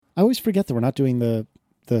I always forget that we're not doing the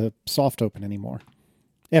soft open anymore.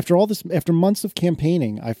 After all this, after months of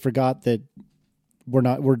campaigning, I forgot that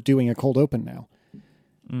we're doing a cold open now.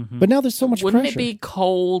 Mm-hmm. But now there's so much Wouldn't pressure. It be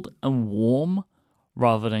cold and warm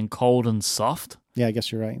rather than cold and soft? Yeah, I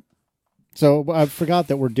guess you're right. So I forgot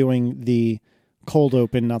that we're doing the cold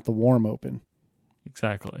open, not the warm open.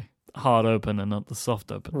 Exactly. Hard open and not the soft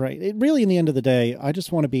open. Right. It really, in the end of the day, I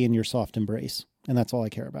just want to be in your soft embrace, and that's all I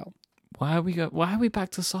care about. Why are we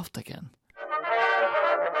back to soft again?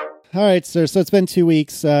 All right, sir. So it's been 2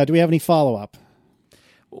 weeks. Do we have any follow-up?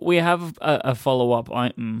 We have a follow-up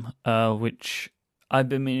item, which I've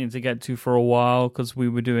been meaning to get to for a while because we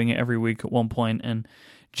were doing it every week at one point, and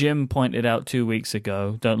Jim pointed out 2 weeks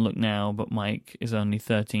ago, don't look now, but Mike is only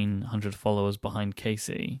 1,300 followers behind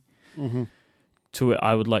Casey. Mm-hmm. To it,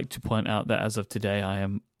 I would like to point out that as of today, I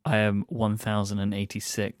am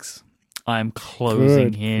 1,086. I'm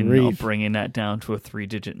closing in on bringing that down to a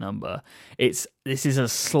 3-digit number. This is a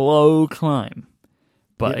slow climb,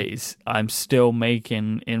 but I'm still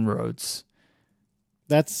making inroads.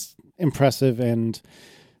 That's impressive and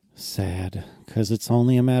sad, because it's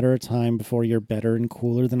only a matter of time before you're better and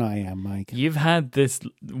cooler than I am, Mike. We've had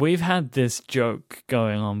this joke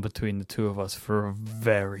going on between the two of us for a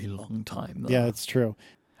very long time, though. Yeah, it's true.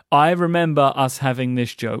 I remember us having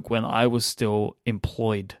this joke when I was still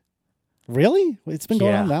employed. Really? It's been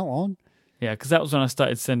going on that long? Yeah, because that was when I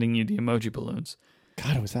started sending you the emoji balloons.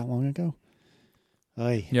 God, it was that long ago?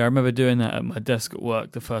 Aye. Yeah, I remember doing that at my desk at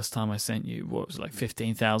work the first time I sent you,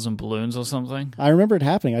 15,000 balloons or something? I remember it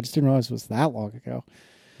happening. I just didn't realize it was that long ago.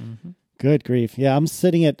 Mm-hmm. Good grief. Yeah, I'm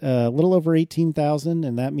sitting at a little over 18,000,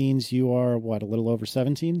 and that means you are, a little over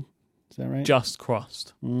 17? Is that right? Just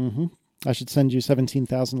crossed. Mm-hmm. I should send you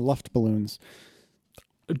 17,000 Luft balloons.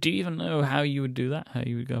 Do you even know how you would do that? How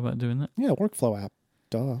you would go about doing that? Yeah, workflow app.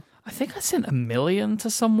 Duh. I think I sent 1 million to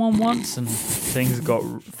someone once, and things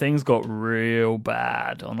got real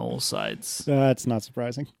bad on all sides. That's not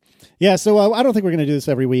surprising. Yeah, so I don't think we're going to do this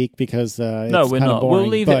every week because no, we're not. Boring, we'll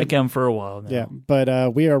leave it again for a while now. Yeah,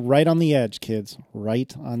 but we are right on the edge, kids.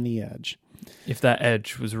 Right on the edge. If that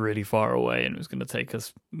edge was really far away and it was going to take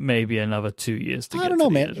us maybe another 2 years to get to the edge. I don't know,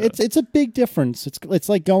 man. It's a big difference. It's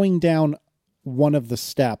like going down one of the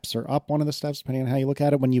steps or up one of the steps, depending on how you look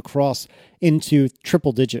at it, when you cross into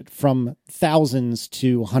triple digit from thousands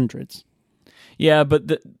to hundreds. Yeah,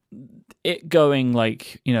 but it going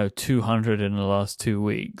 200 in the last 2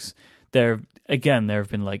 weeks, there have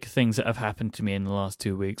been things that have happened to me in the last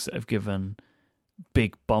 2 weeks that have given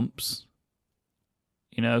big bumps.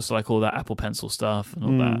 So all that Apple Pencil stuff and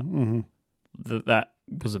all that. Mm-hmm. That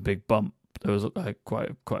was a big bump. There was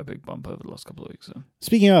quite a big bump over the last couple of weeks. So.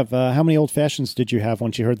 Speaking of, how many old fashions did you have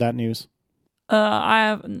once you heard that news? I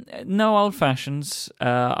have no old fashions.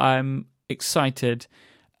 I'm excited.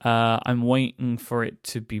 I'm waiting for it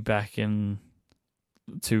to be back to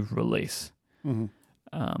release. Mm-hmm.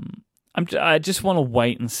 I just want to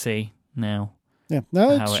wait and see now. Yeah,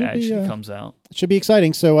 no, how it actually comes out. It should be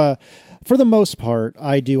exciting. So, for the most part,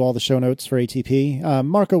 I do all the show notes for ATP.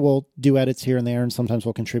 Marco will do edits here and there, and sometimes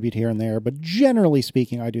will contribute here and there. But generally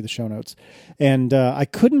speaking, I do the show notes. And I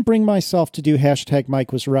couldn't bring myself to do hashtag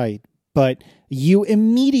Mike was right, but you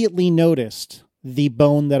immediately noticed the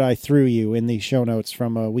bone that I threw you in the show notes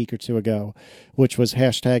from a week or two ago, which was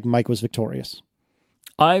hashtag Mike was victorious.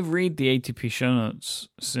 I read the ATP show notes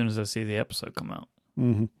as soon as I see the episode come out.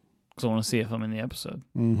 Mm-hmm. Because I want to see if I'm in the episode.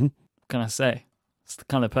 Mm-hmm. What can I say? It's the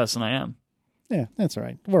kind of person I am. Yeah, that's all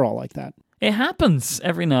right. We're all like that. It happens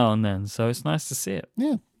every now and then, so it's nice to see it.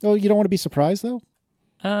 Yeah. Oh, you don't want to be surprised, though?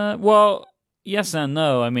 Well, yes and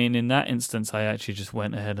no. I mean, in that instance, I actually just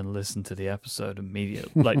went ahead and listened to the episode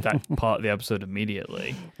immediately, that part of the episode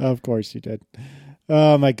immediately. Of course you did.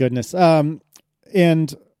 Oh, my goodness. And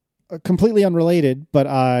completely unrelated, but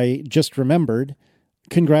I just remembered,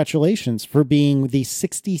 congratulations for being the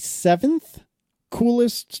 67th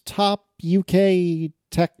coolest top UK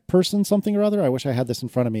tech person, something or other. I wish I had this in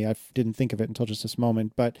front of me. I didn't think of it until just this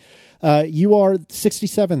moment. But you are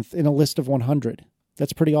 67th in a list of 100.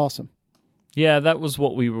 That's pretty awesome. Yeah, that was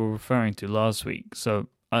what we were referring to last week. So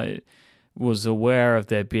I was aware of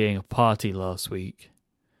there being a party last week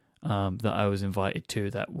that I was invited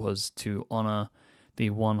to that was to honor the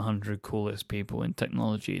 100 coolest people in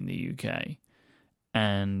technology in the UK.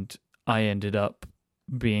 And I ended up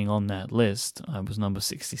being on that list. I was number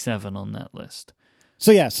 67 on that list.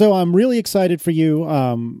 So I'm really excited for you.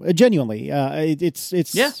 Genuinely,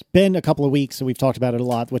 it's been a couple of weeks and we've talked about it a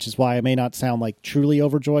lot, which is why I may not sound like truly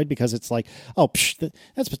overjoyed, because it's like,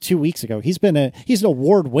 that's 2 weeks ago. He's an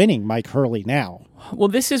award-winning Mike Hurley now. Well,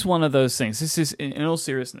 this is one of those things. This is, in all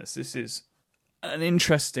seriousness, this is an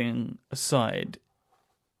interesting aside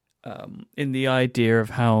in the idea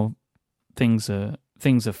of how things are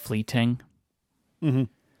fleeting. Mm-hmm.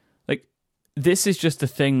 Like, this is just a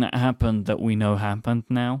thing that happened that we know happened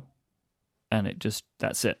now, and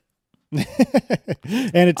that's it.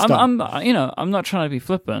 And it's done. I'm not trying to be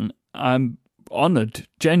flippant. I'm honored.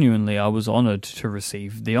 Genuinely, I was honored to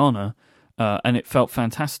receive the honor, and it felt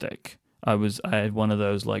fantastic. I had one of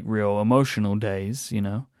those like real emotional days,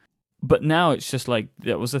 But now it's just like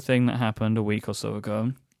that was a thing that happened a week or so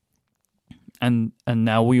ago, and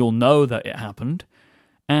now we all know that it happened,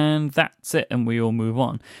 and that's it, and we all move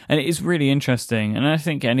on. And it is really interesting, and I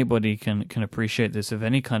think anybody can appreciate this of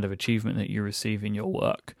any kind of achievement that you receive in your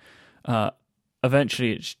work.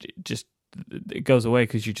 Eventually, it goes away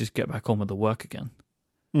because you just get back on with the work again.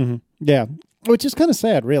 Mm-hmm. Yeah, which is kind of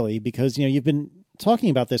sad, really, because you've been talking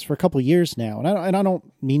about this for a couple of years now, and I don't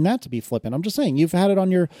mean that to be flippant. I'm just saying you've had it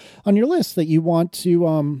on your list that you want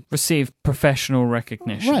to receive professional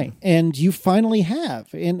recognition, right? And you finally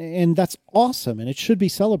have, and that's awesome, and it should be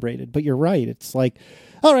celebrated. But you're right; it's like,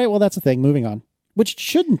 all right, well, that's a thing. Moving on, which it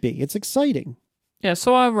shouldn't be. It's exciting. Yeah,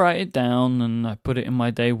 so I write it down and I put it in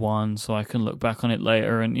my day one so I can look back on it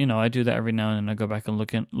later. And I do that every now and then. I go back and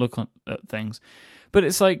look at things. But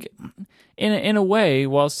it's like, in a way,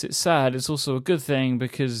 whilst it's sad, it's also a good thing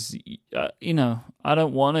because, I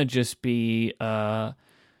don't want to just be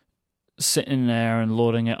sitting there and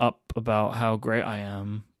lauding it up about how great I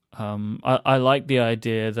am. I like the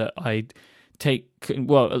idea that I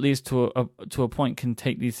at least to a point, can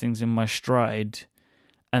take these things in my stride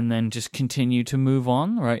and then just continue to move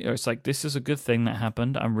on, right? It's like, this is a good thing that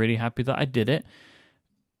happened. I'm really happy that I did it.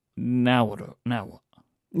 Now what?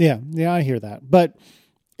 Yeah, I hear that. But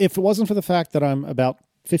if it wasn't for the fact that I'm about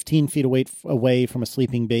 15 feet away from a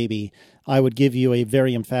sleeping baby, I would give you a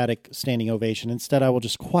very emphatic standing ovation. Instead, I will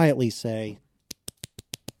just quietly say...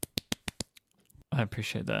 I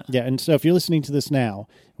appreciate that. Yeah, and so if you're listening to this now,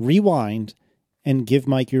 rewind and give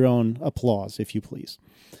Mike your own applause, if you please.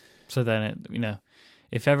 So then,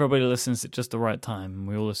 if everybody listens at just the right time,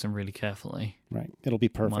 we all listen really carefully. Right. It'll be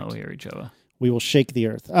perfect. Might all hear each other. We will shake the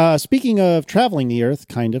earth. Speaking of traveling the earth,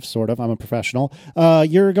 kind of, sort of, I'm a professional.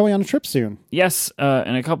 You're going on a trip soon. Yes.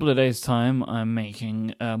 In a couple of days' time, I'm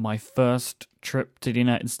making my first trip to the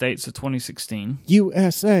United States of 2016.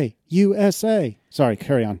 USA. Sorry,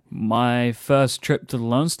 carry on. My first trip to the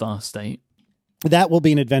Lone Star State. That will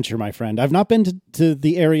be an adventure, my friend. I've not been to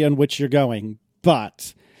the area in which you're going,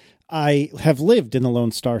 but... I have lived in the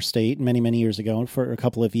Lone Star State many, many years ago for a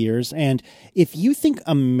couple of years. And if you think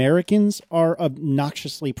Americans are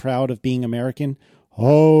obnoxiously proud of being American,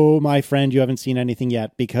 oh, my friend, you haven't seen anything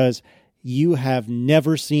yet because you have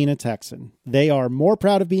never seen a Texan. They are more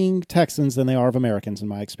proud of being Texans than they are of Americans, in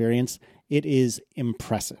my experience. It is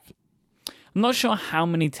impressive. I'm not sure how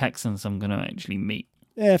many Texans I'm going to actually meet.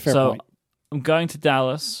 Fair point. I'm going to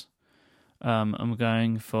Dallas. I'm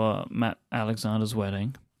going for Matt Alexander's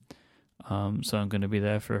wedding. So I'm going to be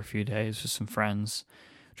there for a few days with some friends,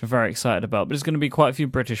 which I'm very excited about. But there's going to be quite a few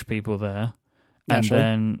British people there, and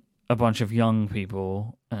then a bunch of young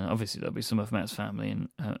people, and obviously there'll be some of Matt's family. And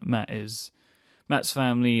Matt's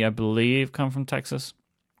family, I believe, come from Texas.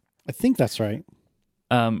 I think that's right.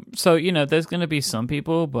 So there's going to be some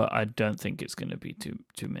people, but I don't think it's going to be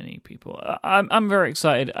too many people. I'm very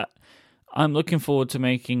excited. I'm looking forward to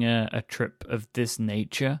making a trip of this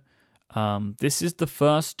nature. This is the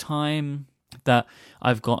first time that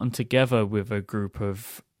I've gotten together with a group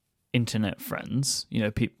of internet friends,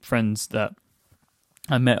 friends that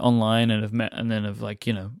I met online and have met and then have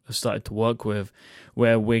have started to work with,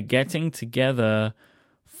 where we're getting together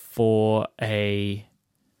for a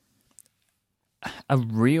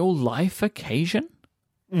real life occasion.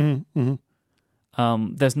 Mm-hmm.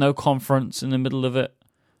 There's no conference in the middle of it.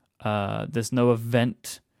 There's no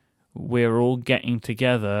event. We're all getting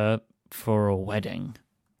together for a wedding,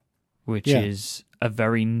 which is a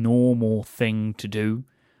very normal thing to do.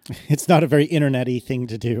 It's not a very internet-y thing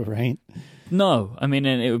to do, right? No, I mean,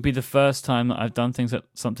 and it would be the first time that I've done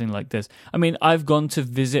something like this. I mean, I've gone to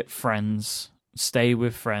visit friends, stay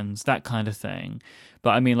with friends, that kind of thing. But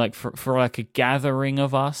I mean, like for like a gathering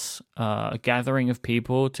of us, a gathering of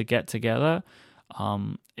people to get together,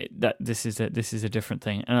 this is a different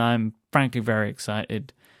thing, and I'm frankly very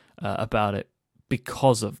excited about it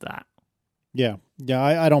because of that. Yeah,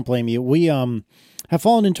 I don't blame you. We have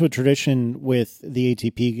fallen into a tradition with the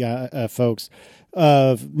ATP folks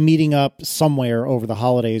of meeting up somewhere over the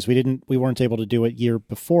holidays. We weren't able to do it year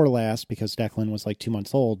before last because Declan was like 2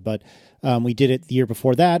 months old, but we did it the year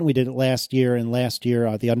before that, and we did it last year, and last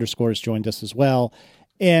year the Underscores joined us as well.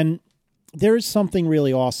 And there is something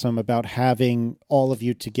really awesome about having all of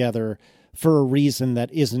you together for a reason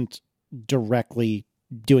that isn't directly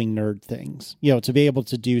doing nerd things. To be able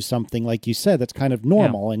to do something, like you said, that's kind of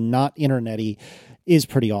normal and not internet-y is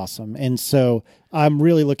pretty awesome. And so I'm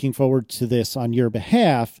really looking forward to this on your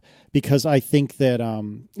behalf, because I think that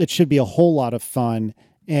it should be a whole lot of fun,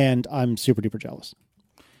 and I'm super duper jealous.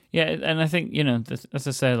 Yeah, and I think, as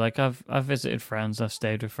I say, like I've visited friends, I've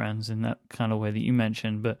stayed with friends in that kind of way that you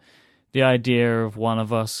mentioned, but the idea of one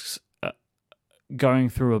of us going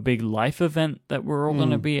through a big life event that we're all going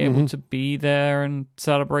to be able to be there and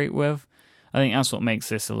celebrate with, I think that's what makes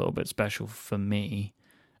this a little bit special for me.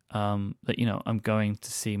 That I'm going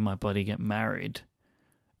to see my buddy get married.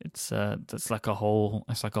 That's like a whole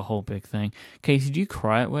big thing. Casey, do you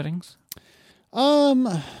cry at weddings?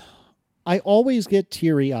 I always get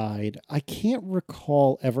teary-eyed. I can't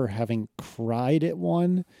recall ever having cried at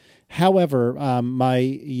one. However, my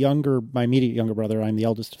immediate younger brother, I'm the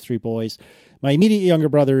eldest of three boys. My immediate younger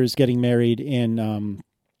brother is getting married in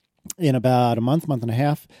about a month and a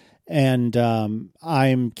half. And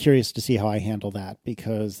I'm curious to see how I handle that,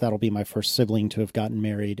 because that'll be my first sibling to have gotten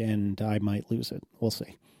married, and I might lose it. We'll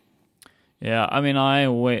see. Yeah, I mean,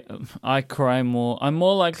 I cry more. I'm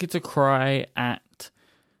more likely to cry at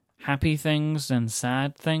happy things than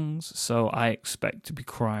sad things, so I expect to be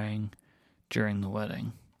crying during the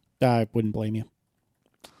wedding. I wouldn't blame you.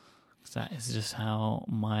 That is just how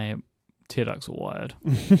my tear ducts are wired.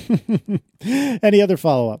 Any other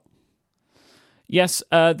follow-up? Yes,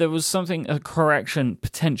 there was a correction,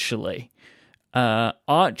 potentially.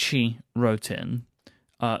 Archie wrote in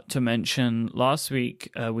to mention last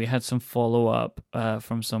week we had some follow-up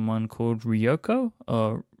from someone called Ryoko,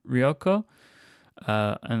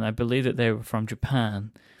 and I believe that they were from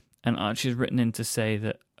Japan. And Archie's written in to say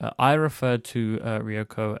that I referred to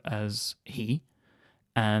Ryoko as he,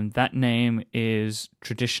 and that name is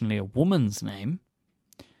traditionally a woman's name,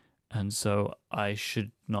 and so I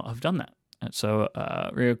should not have done that. And so,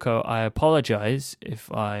 Ryoko, I apologize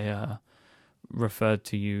if I referred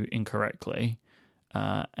to you incorrectly,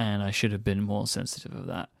 and I should have been more sensitive of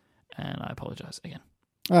that, and I apologize again.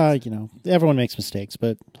 Everyone makes mistakes,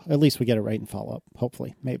 but at least we get it right and follow up,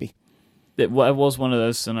 hopefully, maybe. It was one of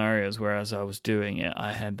those scenarios where, as I was doing it,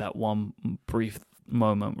 I had that one brief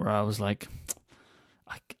moment where I was like,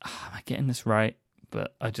 am I getting this right?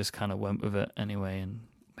 But I just kind of went with it anyway and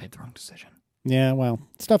made the wrong decision. Yeah, well,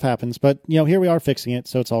 stuff happens, but here we are fixing it,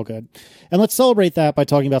 so it's all good. And let's celebrate that by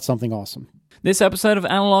talking about something awesome. This episode of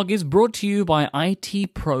Analog is brought to you by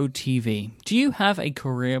IT Pro TV. Do you have a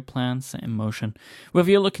career plan set in motion?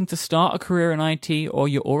 Whether you're looking to start a career in IT or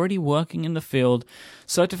you're already working in the field,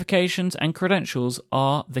 certifications and credentials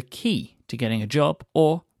are the key to getting a job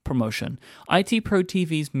or promotion. IT Pro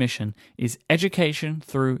TV's mission is education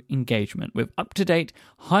through engagement, with up-to-date,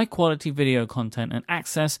 high-quality video content and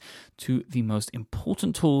access to the most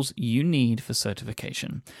important tools you need for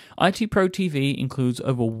certification. IT Pro TV includes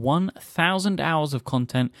over 1,000 hours of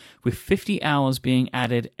content, with 50 hours being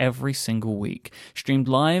added every single week, streamed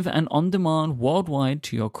live and on demand worldwide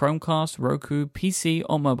to your Chromecast, Roku, PC,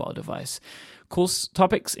 or mobile device. Course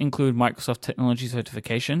topics include Microsoft Technology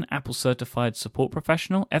Certification, Apple Certified Support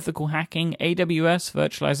Professional, Ethical Hacking, AWS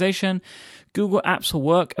Virtualization, Google Apps for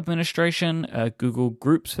Work Administration, Google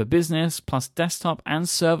Groups for Business, plus desktop and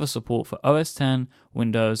server support for OS X,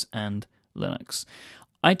 Windows, and Linux.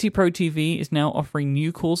 IT Pro TV is now offering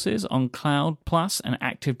new courses on Cloud Plus and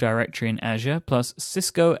Active Directory in Azure, plus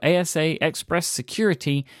Cisco ASA Express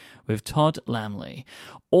Security with Todd Lamley.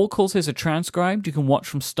 All courses are transcribed. You can watch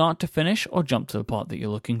from start to finish or jump to the part that you're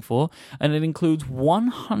looking for, and it includes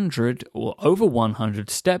 100 or over 100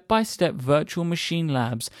 step-by-step virtual machine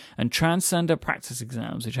labs and Transcender practice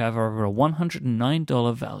exams, which have over a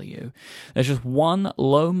 $109 value. There's just one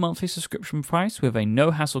low monthly subscription price with a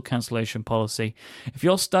no-hassle cancellation policy. If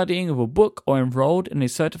you're studying with a book or enrolled in a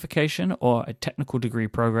certification or a technical degree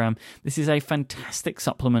program, this is a fantastic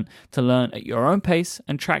supplement to learn at your own pace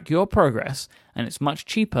and track your progress, and it's much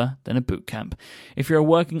cheaper than a boot camp. If you're a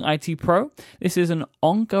working IT pro, this is an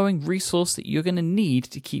ongoing resource that you're going to need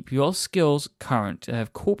to keep your skills current. They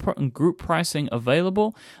have corporate and group pricing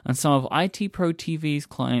available, and some of IT Pro TV's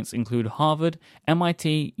clients include Harvard,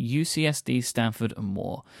 MIT, UCSD, Stanford, and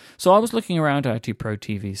more. So I was looking around IT Pro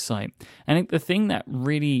TV's site, and I think the thing that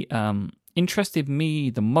really interested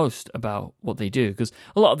me the most about what they do, because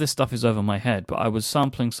a lot of this stuff is over my head, but I was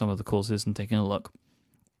sampling some of the courses and taking a look.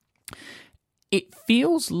 It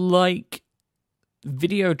feels like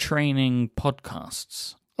video training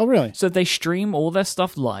podcasts. Oh, really? So they stream all their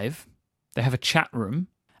stuff live. They have a chat room,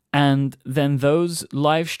 And then those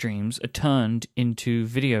live streams are turned into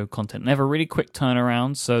video content. They have a really quick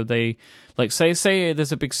turnaround. So they, like, say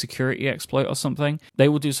there's a big security exploit or something. They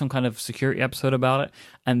will do some kind of security episode about it.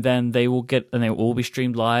 And then they will all be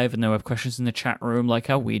streamed live. And they'll have questions in the chat room like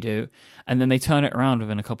how we do. And then they turn it around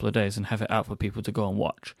within a couple of days and have it out for people to go and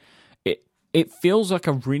watch. It feels like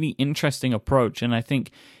a really interesting approach. And I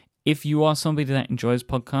think if you are somebody that enjoys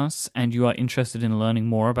podcasts and you are interested in learning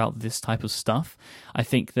more about this type of stuff, I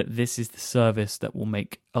think that this is the service that will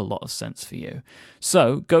make a lot of sense for you.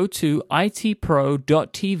 So go to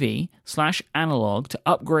itpro.tv/analog to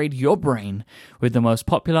upgrade your brain with the most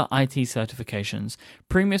popular IT certifications.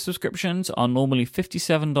 Premium subscriptions are normally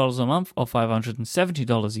 $57 a month or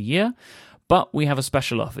 $570 a year. But we have a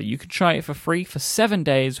special offer. You can try it for free for 7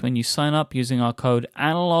 days when you sign up using our code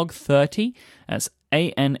ANALOG30. That's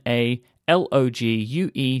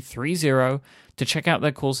ANALOGUE30 to check out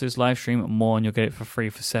their courses, live stream, and more, and you'll get it for free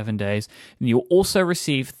for 7 days. And you'll also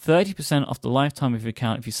receive 30% off the lifetime of your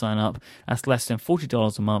account if you sign up. That's less than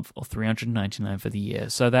 $40 a month or $399 for the year.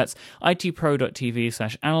 So that's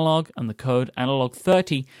itpro.tv/analog and the code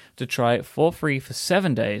ANALOG30 to try it for free for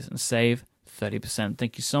 7 days and save 30%.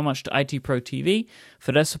 Thank you so much to IT Pro TV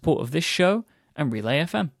for their support of this show and Relay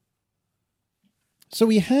FM. So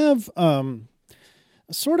we have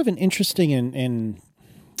sort of an interesting and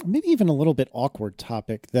maybe even a little bit awkward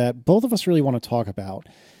topic that both of us really want to talk about.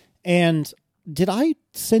 And did I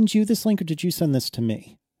send you this link or did you send this to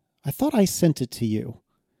me? I thought I sent it to you.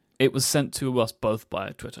 It was sent to us both by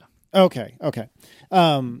Twitter. Okay.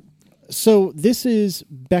 So this is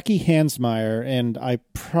Becky Hansmeyer, and I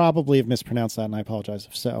probably have mispronounced that, and I apologize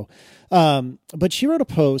if so. But she wrote a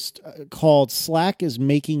post called "Slack is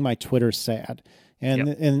Making My Twitter Sad."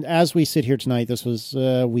 And as we sit here tonight, this was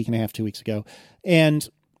a week and a half, 2 weeks ago. And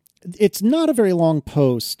it's not a very long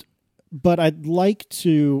post, but I'd like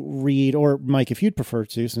to read, or Mike, if you'd prefer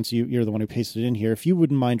to, since you're the one who pasted it in here, if you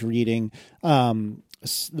wouldn't mind reading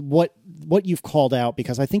what you've called out,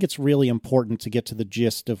 because I think it's really important to get to the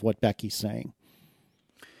gist of what Becky's saying.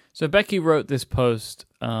 So Becky wrote this post,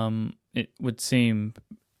 it would seem,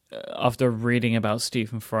 after reading about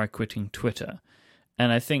Stephen Fry quitting Twitter.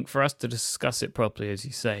 And I think for us to discuss it properly, as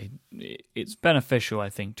you say, it's beneficial, I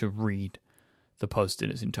think, to read the post in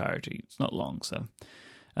its entirety. It's not long, so...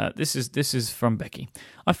 This is from Becky.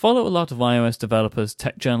 I follow a lot of iOS developers,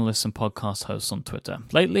 tech journalists, and podcast hosts on Twitter.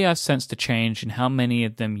 Lately, I've sensed a change in how many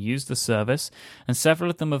of them use the service, and several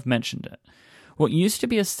of them have mentioned it. What used to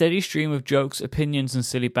be a steady stream of jokes, opinions, and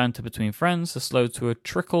silly banter between friends has slowed to a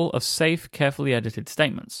trickle of safe, carefully edited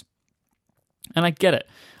statements. And I get it.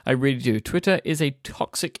 I really do. Twitter is a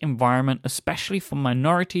toxic environment, especially for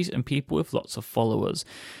minorities and people with lots of followers.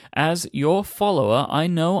 As your follower, I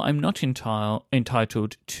know I'm not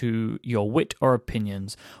entitled to your wit or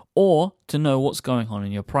opinions, or to know what's going on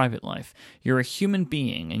in your private life. You're a human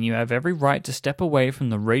being, and you have every right to step away from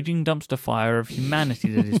the raging dumpster fire of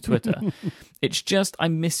humanity that is Twitter. It's just, I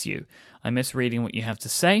miss you. I miss reading what you have to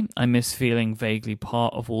say. I miss feeling vaguely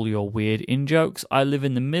part of all your weird in-jokes. I live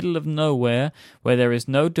in the middle of nowhere where there is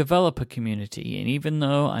no developer community, and even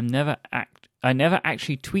though I never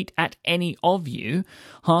actually tweet at any of you,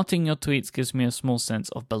 hearting your tweets gives me a small sense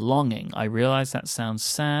of belonging. I realize that sounds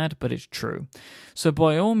sad, but it's true. So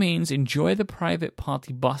by all means, enjoy the private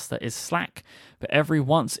party bus that is Slack, but every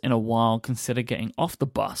once in a while consider getting off the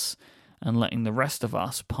bus and letting the rest of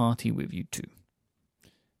us party with you too.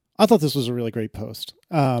 I thought this was a really great post.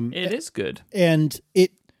 It is good. And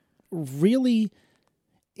it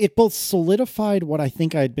both solidified what I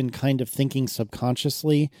think I'd been kind of thinking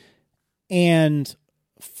subconsciously and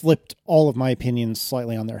flipped all of my opinions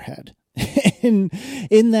slightly on their head.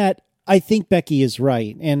 in that, I think Becky is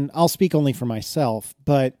right, and I'll speak only for myself,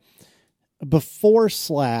 but before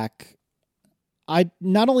Slack,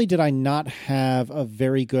 not only did I not have a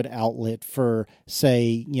very good outlet for,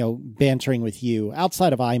 say, bantering with you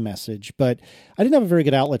outside of iMessage, but I didn't have a very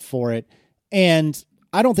good outlet for it, and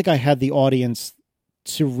I don't think I had the audience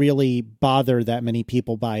to really bother that many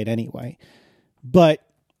people by it anyway. But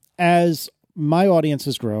as my audience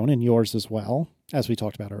has grown, and yours as well, as we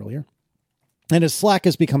talked about earlier, and as Slack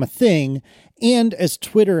has become a thing, and as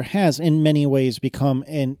Twitter has in many ways become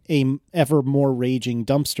an ever more raging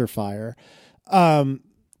dumpster fire,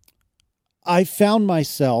 I found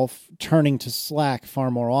myself turning to Slack far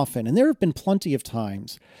more often. And there have been plenty of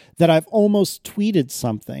times that I've almost tweeted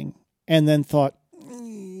something and then thought,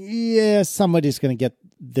 yeah, somebody's going to get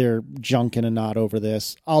their junk in a knot over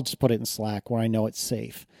this. I'll just put it in Slack where I know it's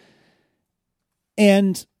safe.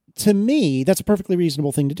 And to me, that's a perfectly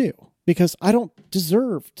reasonable thing to do, because I don't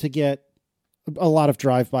deserve to get a lot of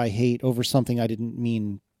drive-by hate over something I didn't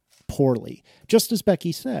mean poorly, just as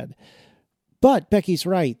Becky said. But Becky's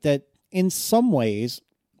right that in some ways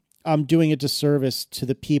I'm doing a disservice to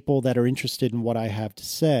the people that are interested in what I have to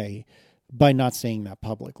say by not saying that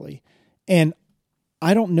publicly. And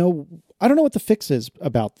I don't know what the fix is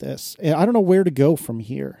about this. I don't know where to go from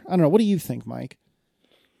here. I don't know. What do you think, Mike?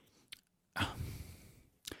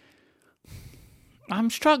 I'm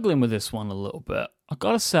struggling with this one a little bit, I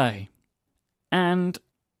gotta say. And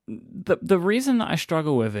the reason that I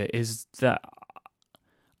struggle with it is that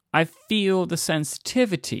I feel the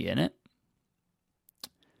sensitivity in it,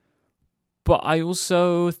 but I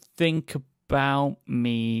also think about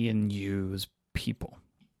me and you as people.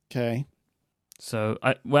 Okay. So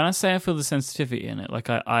when I say I feel the sensitivity in it, like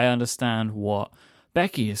I understand what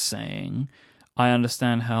Becky is saying. I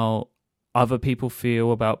understand how other people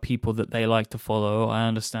feel about people that they like to follow. I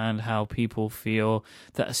understand how people feel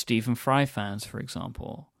that are Stephen Fry fans, for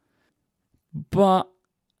example. But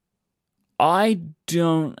I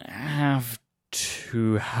don't have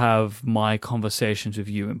to have my conversations with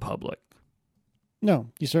you in public. No,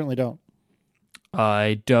 you certainly don't.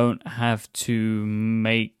 I don't have to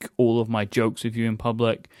make all of my jokes with you in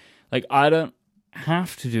public. Like, I don't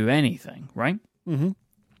have to do anything, right? Mm-hmm.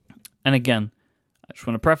 And again, I just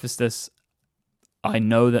want to preface this. I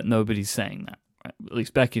know that nobody's saying that. Right? At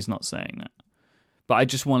least Becky's not saying that. But I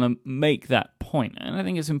just want to make that point. And I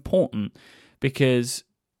think it's important because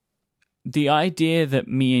the idea that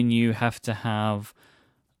me and you have to have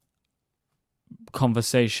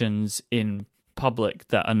conversations in public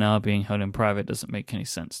that are now being held in private doesn't make any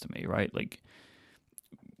sense to me, right? Like,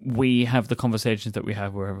 we have the conversations that we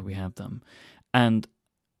have wherever we have them. And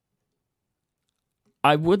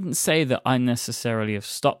I wouldn't say that I necessarily have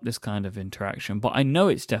stopped this kind of interaction, but I know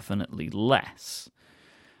it's definitely less.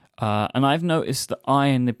 And I've noticed that I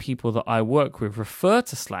and the people that I work with refer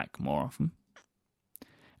to Slack more often.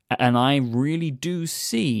 And I really do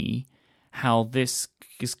see how this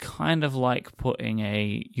is kind of like putting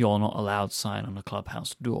a "you're not allowed" sign on a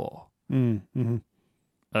clubhouse door. Mm-hmm.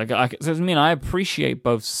 Like, I appreciate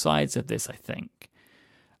both sides of this, I think.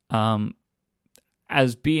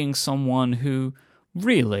 As being someone who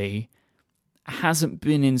really hasn't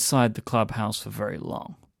been inside the clubhouse for very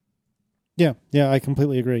long. Yeah, I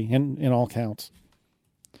completely agree, in all counts.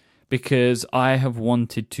 Because I have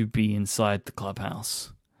wanted to be inside the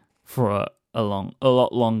clubhouse for a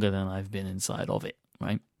lot longer than I've been inside of it,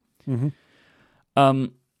 right? Mm-hmm.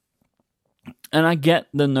 And I get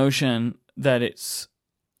the notion that it's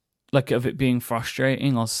like of it being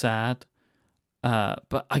frustrating or sad,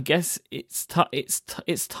 but I guess it's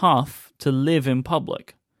tough to live in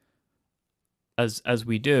public as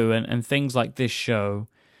we do, and things like this show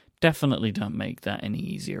definitely don't make that any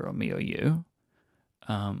easier on me or you,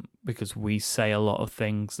 because we say a lot of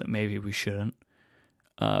things that maybe we shouldn't.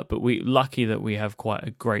 But we're lucky that we have quite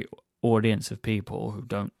a great audience of people who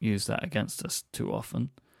don't use that against us too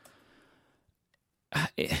often.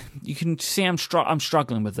 You can see I'm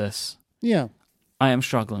struggling with this. Yeah. I am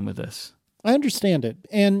struggling with this. I understand it.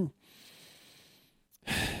 And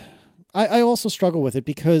I also struggle with it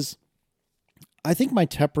because I think my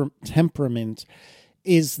temperament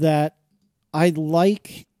is that I'd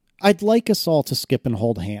like us all to skip and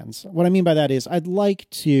hold hands. What I mean by that is I'd like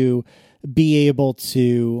to be able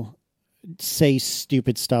to say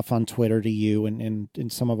stupid stuff on Twitter to you and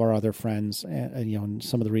some of our other friends, and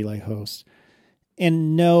some of the Relay hosts,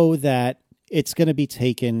 and know that it's going to be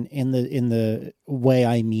taken in the way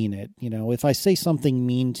I mean it. If I say something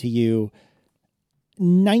mean to you,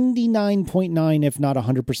 99.9, if not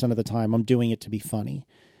 100% of the time, I'm doing it to be funny.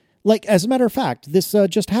 Like, as a matter of fact, this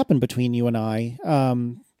just happened between you and I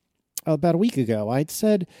about a week ago. I had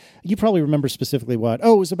said, you probably remember specifically what.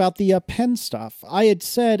 Oh, it was about the pen stuff. I had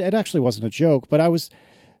said, it actually wasn't a joke, but I was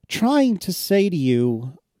trying to say to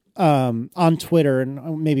you on Twitter,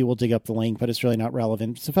 and maybe we'll dig up the link, but it's really not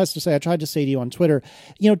relevant. Suffice to say, I tried to say to you on Twitter,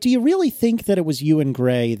 do you really think that it was you and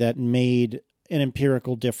Gray that made an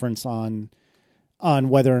empirical difference on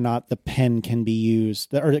whether or not the pen can be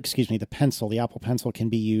used, or excuse me, the Apple Pencil can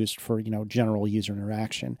be used for, general user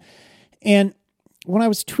interaction? And when I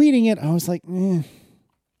was tweeting it, I was like,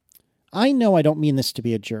 I know I don't mean this to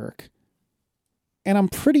be a jerk. And I'm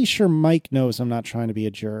pretty sure Mike knows I'm not trying to be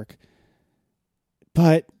a jerk.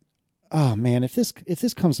 But, oh man, if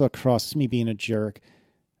this comes across as me being a jerk,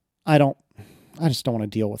 I just don't want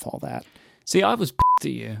to deal with all that. See, I was pissed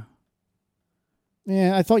at you.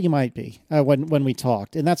 Yeah, I thought you might be when we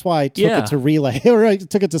talked. And that's why I took it to Relay, or I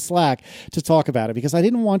took it to Slack to talk about it, because I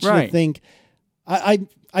didn't want you to think,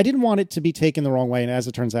 I didn't want it to be taken the wrong way. And as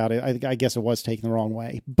it turns out, I guess it was taken the wrong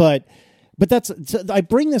way. But But I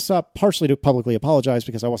bring this up partially to publicly apologize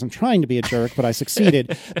because I wasn't trying to be a jerk, but I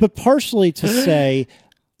succeeded. But partially to say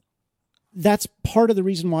that's part of the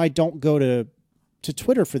reason why I don't go to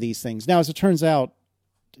Twitter for these things. Now, as it turns out,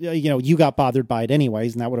 you got bothered by it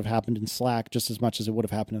anyways, and that would have happened in Slack just as much as it would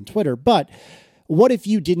have happened on Twitter. But what if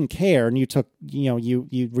you didn't care and you took,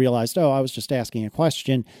 you realized, oh, I was just asking a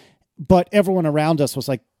question, but everyone around us was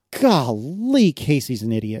like, golly, Casey's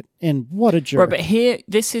an idiot, and what a jerk. Right, but here,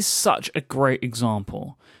 this is such a great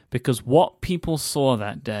example, because what people saw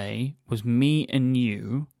that day was me and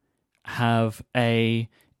you have a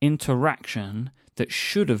interaction that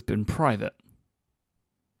should have been private.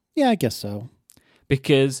 Yeah, I guess so.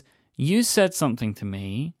 Because you said something to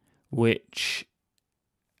me which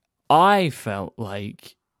I felt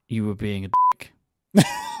like you were being a dick.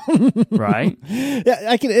 Right? Yeah,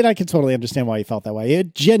 I can totally understand why you felt that way.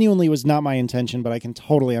 It genuinely was not my intention, but I can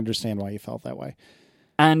totally understand why you felt that way.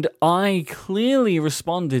 And I clearly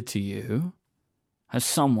responded to you as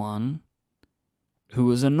someone who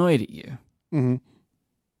was annoyed at you. Mm-hmm.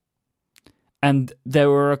 And there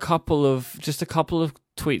were a couple of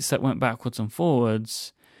tweets that went backwards and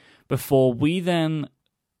forwards before we then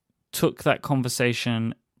took that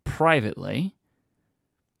conversation privately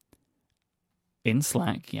in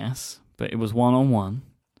Slack, yes, but it was one-on-one,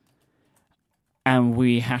 and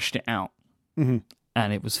we hashed it out, mm-hmm.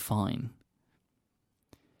 and it was fine.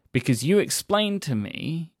 Because you explained to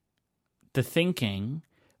me the thinking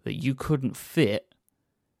that you couldn't fit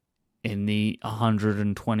in the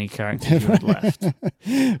 120 characters you had left.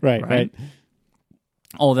 Right.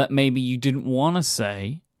 Or that maybe you didn't want to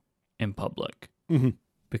say in public mm-hmm.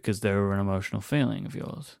 because they were an emotional feeling of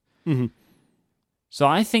yours. Mm-hmm. So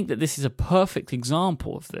I think that this is a perfect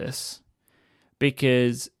example of this,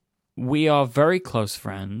 because we are very close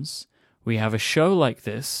friends. We have a show like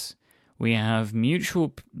this. We have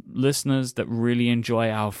mutual listeners that really enjoy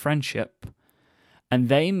our friendship, and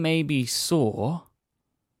they maybe saw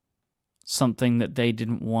something that they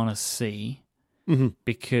didn't want to see mm-hmm.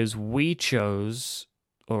 because we chose,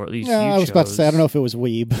 or at least yeah, you chose. I was about to say, I don't know if it was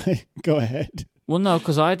we, but go ahead. Well, no,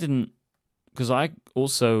 because I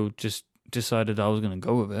also just decided I was going to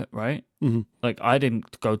go with it, right? Mm-hmm. Like, I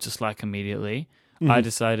didn't go to Slack immediately. Mm-hmm. I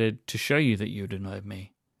decided to show you that you'd annoyed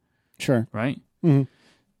me. Sure. Right? Mm-hmm.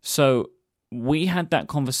 So we had that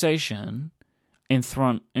conversation in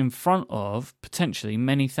front of potentially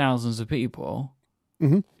many thousands of people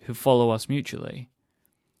mm-hmm. who follow us mutually.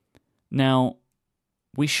 Now,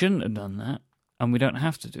 we shouldn't have done that, and we don't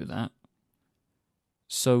have to do that.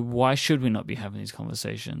 So why should we not be having these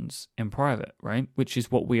conversations in private, right? Which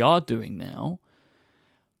is what we are doing now.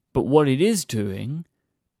 But what it is doing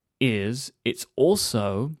is it's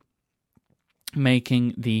also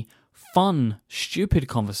making the fun, stupid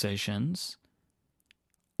conversations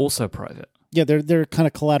also private. Yeah, they're kind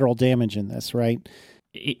of collateral damage in this, right?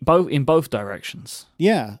 In both directions.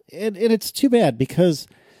 Yeah, and it's too bad because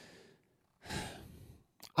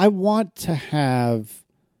I want to have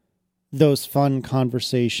those fun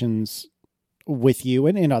conversations with you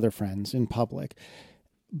and other friends in public.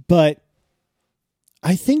 But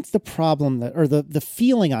I think the problem or the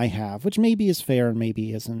feeling I have, which maybe is fair and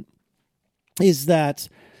maybe isn't, is that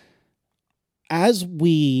as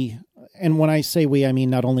we, and when I say we, I mean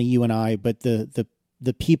not only you and I, but the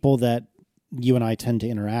people that you and I tend to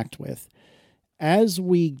interact with, as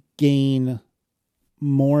we gain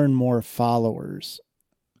more and more followers,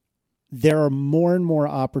 there are more and more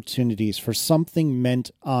opportunities for something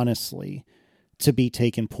meant honestly to be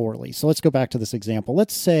taken poorly. So let's go back to this example.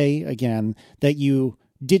 Let's say, again, that you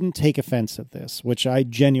didn't take offense at this, which I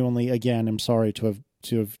genuinely, again, am sorry to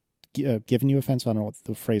have given you offense. I don't know what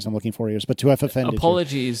the phrase I'm looking for is, but to have offended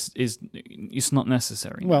apology you. is it's not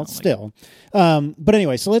necessary. Well, still. But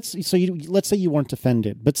anyway, let's say you weren't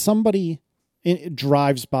offended, but somebody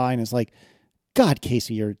drives by and is like, God,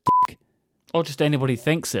 Casey, you're a dick. Or just anybody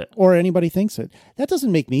thinks it. Or anybody thinks it. That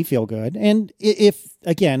doesn't make me feel good. And if,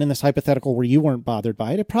 again, in this hypothetical where you weren't bothered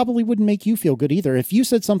by it, it probably wouldn't make you feel good either. If you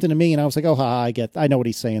said something to me and I was like, oh, I know what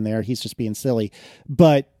he's saying there. He's just being silly.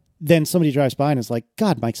 But then somebody drives by and is like,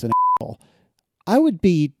 God, Mike's an asshole. I would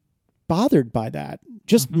be bothered by that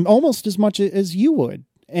just almost as much as you would.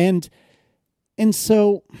 And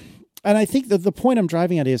so, and I think that the point I'm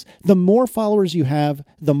driving at is the more followers you have,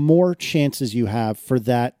 the more chances you have for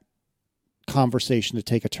that conversation to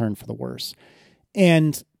take a turn for the worse.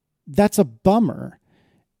 And that's a bummer.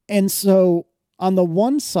 And so on the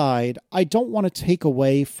one side, I don't want to take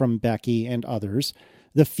away from Becky and others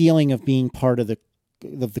the feeling of being part of the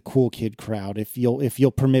cool kid crowd, if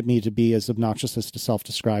you'll permit me to be as obnoxious as to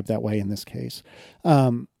self-describe that way in this case.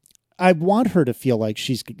 I want her to feel like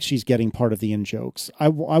she's getting part of the in-jokes. I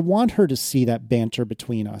want her to see that banter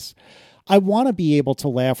between us. I want to be able to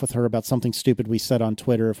laugh with her about something stupid we said on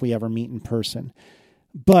Twitter if we ever meet in person.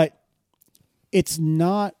 But it's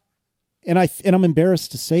not, and I'm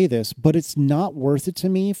embarrassed to say this, but it's not worth it to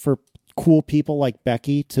me for cool people like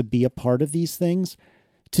Becky to be a part of these things,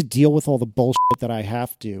 to deal with all the bullshit that I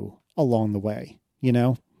have to along the way, you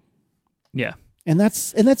know? Yeah. And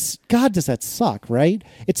that's God, does that suck, right?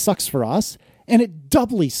 It sucks for us. And it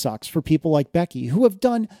doubly sucks for people like Becky who have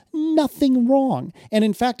done nothing wrong. And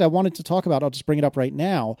in fact, I wanted to talk about, I'll just bring it up right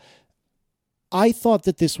now. I thought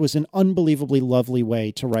that this was an unbelievably lovely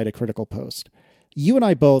way to write a critical post. You and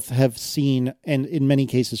I both have seen, and in many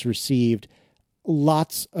cases received,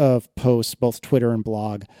 lots of posts, both Twitter and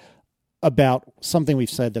blog, about something we've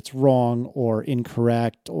said that's wrong or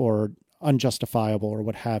incorrect or unjustifiable or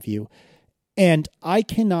what have you. And I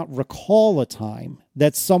cannot recall a time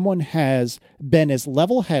that someone has been as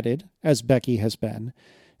level-headed as Becky has been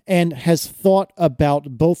and has thought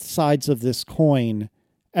about both sides of this coin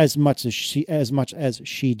as much as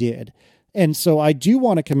she did. And so I do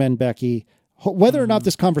want to commend Becky. Whether or not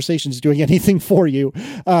this conversation is doing anything for you,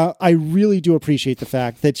 I really do appreciate the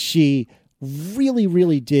fact that she really,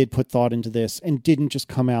 really did put thought into this and didn't just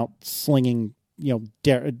come out slinging,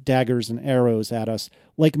 daggers and arrows at us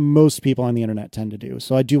like most people on the internet tend to do.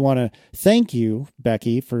 So I do want to thank you,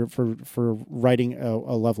 Becky, for writing a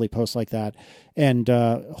lovely post like that. And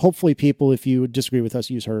hopefully people, if you disagree with us,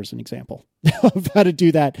 use her as an example of how to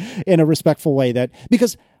do that in a respectful way.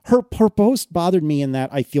 Because her post bothered me in that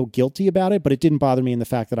I feel guilty about it, but it didn't bother me in the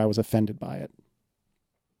fact that I was offended by it.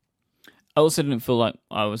 I also didn't feel like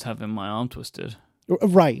I was having my arm twisted.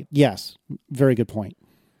 Right. Yes. Very good point.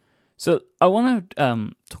 So I want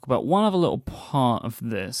to talk about one other little part of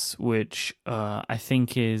this, which I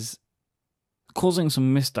think is causing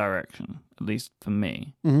some misdirection, at least for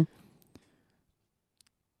me. Mm-hmm.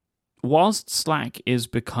 Whilst Slack is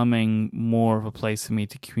becoming more of a place for me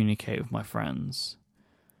to communicate with my friends,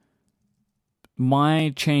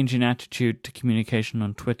 my change in attitude to communication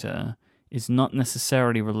on Twitter is not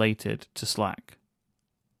necessarily related to Slack.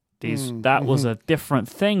 That was a different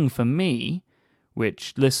thing for me,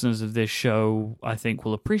 which listeners of this show, I think,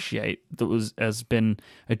 will appreciate, has been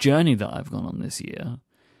a journey that I've gone on this year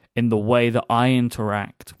in the way that I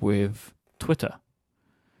interact with Twitter.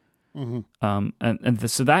 Mm-hmm.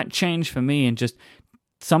 So that changed for me, and just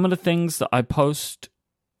some of the things that I post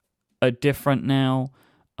are different now.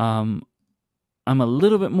 I'm a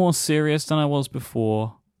little bit more serious than I was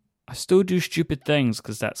before. I still do stupid things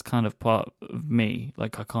because that's kind of part of me.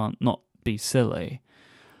 Like, I can't not be silly.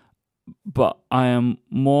 But I am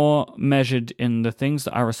more measured in the things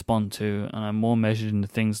that I respond to, and I'm more measured in the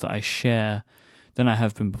things that I share than I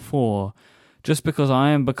have been before, just because I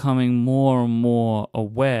am becoming more and more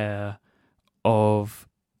aware of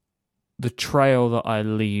the trail that I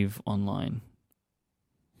leave online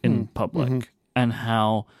in public, and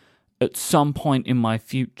how at some point in my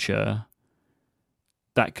future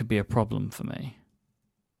that could be a problem for me.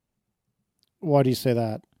 Why do you say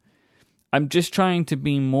that? I'm just trying to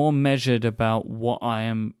be more measured about what I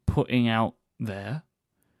am putting out there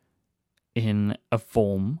in a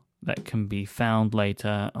form that can be found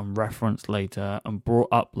later and referenced later and brought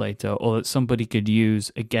up later, or that somebody could use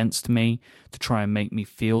against me to try and make me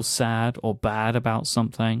feel sad or bad about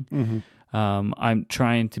something. Mm-hmm. I'm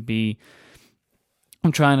trying to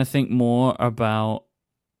think more about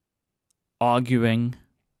arguing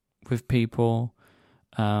with people.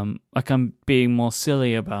 Like, I'm being more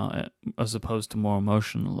silly about it as opposed to more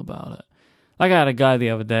emotional about it. Like, I had a guy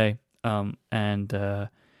the other day, and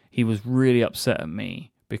he was really upset at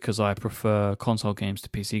me because I prefer console games to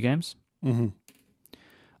PC games.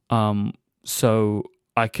 Mm-hmm. So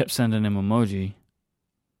I kept sending him emoji.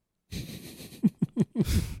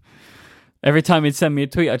 Every time he'd send me a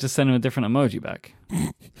tweet, I just send him a different emoji back.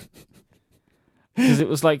 Because it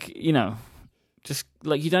was like, just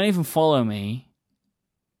like, you don't even follow me.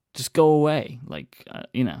 Just go away,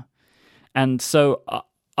 And so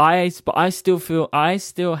I still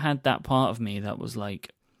had that part of me that was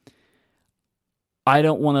like, I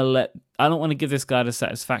don't want to give this guy the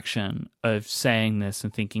satisfaction of saying this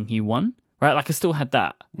and thinking he won, right? Like, I still had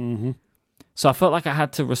that. Mm-hmm. So I felt like I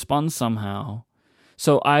had to respond somehow.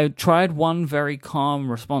 So I tried one very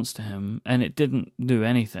calm response to him, and it didn't do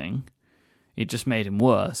anything. It just made him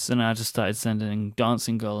worse, and I just started sending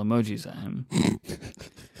dancing girl emojis at him.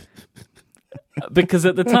 Because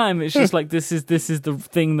at the time it's just like, this is the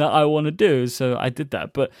thing that I want to do, so I did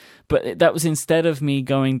that. But that was instead of me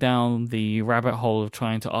going down the rabbit hole of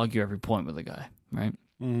trying to argue every point with the guy, right?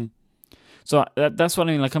 Mm-hmm. So that's what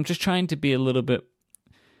I mean. Like, I'm just trying to be a little bit.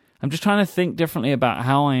 I'm just trying to think differently about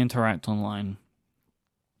how I interact online,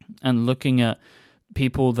 and looking at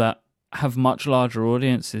people that have much larger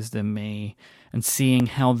audiences than me, and seeing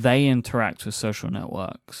how they interact with social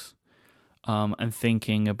networks, and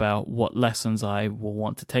thinking about what lessons I will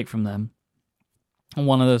want to take from them. And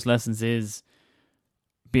one of those lessons is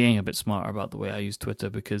being a bit smarter about the way I use Twitter,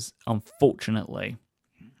 because unfortunately,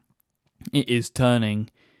 it is turning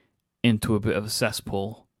into a bit of a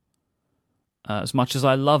cesspool. As much as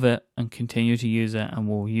I love it and continue to use it and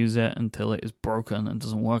will use it until it is broken and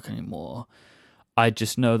doesn't work anymore, I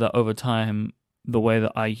just know that over time, the way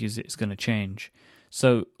that I use it is going to change.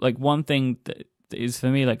 So, like, one thing that is for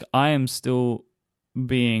me, like, I am still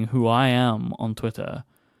being who I am on Twitter,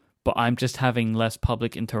 but I'm just having less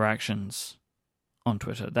public interactions on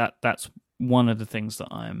Twitter. That's one of the things that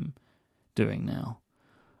I'm doing now.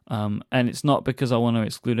 And it's not because I want to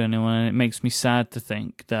exclude anyone, and it makes me sad to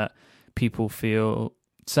think that people feel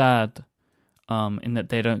sad in that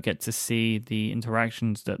they don't get to see the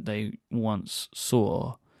interactions that they once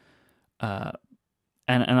saw. And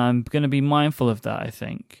I'm going to be mindful of that, I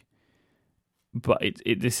think. But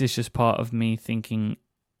this is just part of me thinking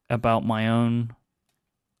about my own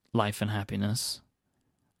life and happiness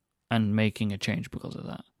and making a change because of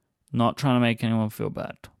that. Not trying to make anyone feel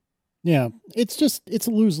bad. Yeah, it's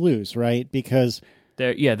a lose-lose, right? Because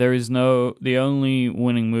there is the only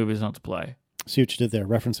winning move is not to play. See what you did there.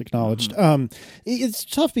 Reference acknowledged. Mm-hmm. It's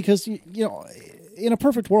tough because, you know, in a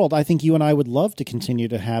perfect world, I think you and I would love to continue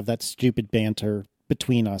to have that stupid banter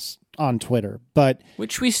between us on Twitter, but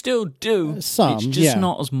which we still do. Some, it's just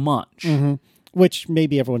not as much. Mm-hmm. Which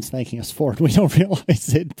maybe everyone's thanking us for, and we don't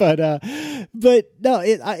realize it. But no,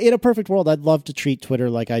 in a perfect world, I'd love to treat Twitter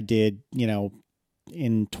like I did, you know,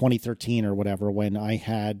 in 2013 or whatever, when I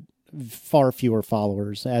had far fewer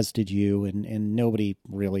followers, as did you, and nobody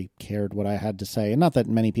really cared what I had to say. And not that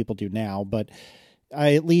many people do now, but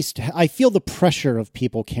I feel the pressure of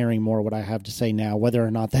people caring more what I have to say now, whether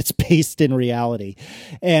or not that's based in reality.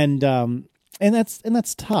 And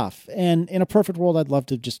that's tough. And in a perfect world, I'd love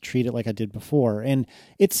to just treat it like I did before. And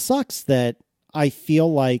it sucks that I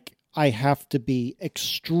feel like I have to be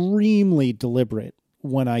extremely deliberate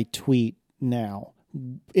when I tweet now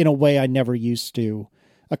in a way I never used to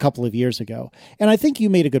a couple of years ago. And I think you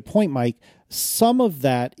made a good point, Mike. Some of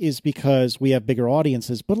that is because we have bigger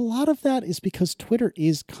audiences, but a lot of that is because Twitter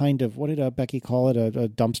is kind of, what did Becky call it? A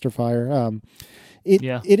dumpster fire.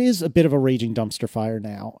 It is a bit of a raging dumpster fire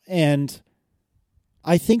now. And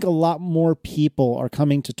I think a lot more people are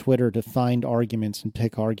coming to Twitter to find arguments and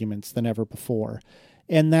pick arguments than ever before.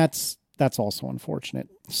 And that's also unfortunate.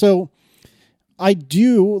 So I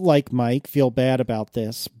do, like Mike, feel bad about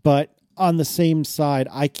this, but on the same side,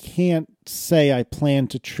 I can't say I plan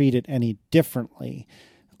to treat it any differently.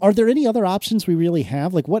 Are there any other options we really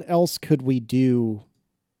have? Like, what else could we do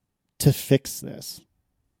to fix this?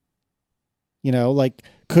 You know, like,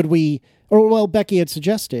 could we, or well, Becky had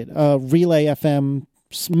suggested Relay FM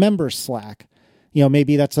member Slack. You know,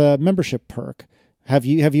 maybe that's a membership perk. Have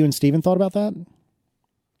you and Steven thought about that?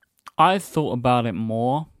 I thought about it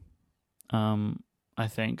more. I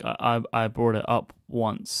think I brought it up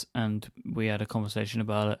once and we had a conversation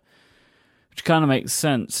about it, which kind of makes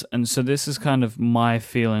sense. And so this is kind of my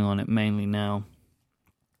feeling on it mainly now.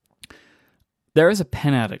 There is a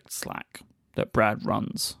Pen Addict Slack that Brad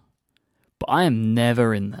runs, but I am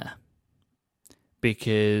never in there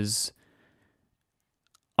because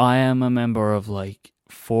I am a member of like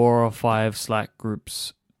 4 or 5 Slack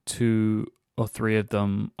groups. 2 or 3 of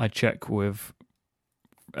them I check with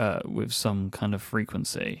some kind of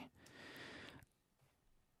frequency.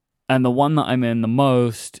 And the one that I'm in the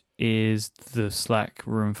most is the Slack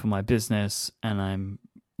room for my business, and I'm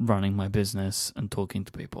running my business and talking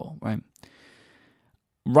to people, right?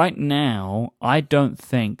 Right now, I don't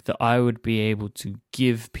think that I would be able to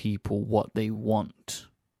give people what they want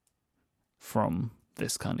from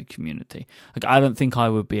this kind of community. Like, I don't think I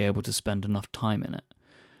would be able to spend enough time in it.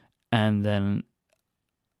 And then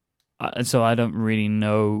so I don't really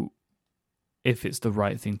know if it's the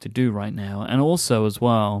right thing to do right now. And also as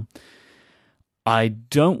well, I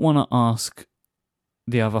don't want to ask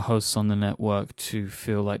the other hosts on the network to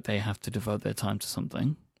feel like they have to devote their time to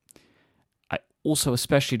something. I also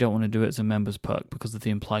especially don't want to do it as a member's perk because of the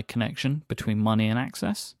implied connection between money and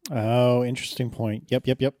access. Oh, interesting point.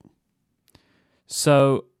 Yep.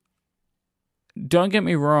 So don't get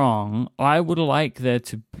me wrong, I would like there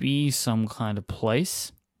to be some kind of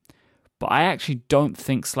place, but I actually don't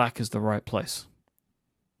think Slack is the right place.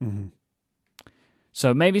 Mm-hmm.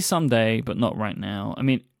 So maybe someday, but not right now. I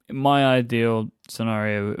mean, my ideal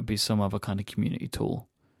scenario, it would be some other kind of community tool.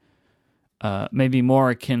 Maybe more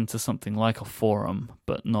akin to something like a forum,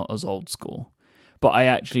 but not as old school. But I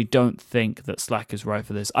actually don't think that Slack is right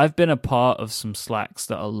for this. I've been a part of some Slacks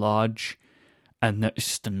that are large, and it's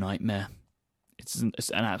just a nightmare. It's an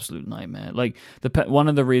absolute nightmare. Like one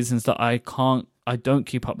of the reasons that I don't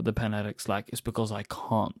keep up with the Pen Addict Slack is because I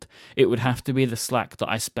can't. It would have to be the Slack that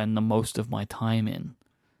I spend the most of my time in.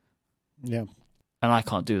 Yeah. And I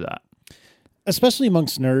can't do that. Especially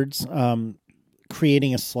amongst nerds,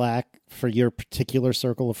 creating a Slack for your particular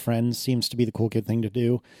circle of friends seems to be the cool kid thing to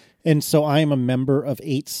do. And so I am a member of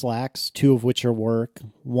 8 Slacks, 2 of which are work,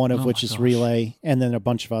 1 of which is Relay, and then a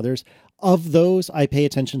bunch of others. Of those, I pay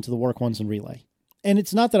attention to the work ones in Relay. And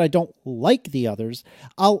it's not that I don't like the others.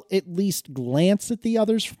 I'll at least glance at the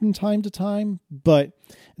others from time to time, but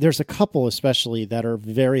there's a couple especially that are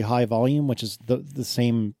very high volume, which is the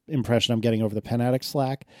same impression I'm getting over the Pen Addict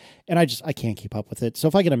Slack. And I can't keep up with it. So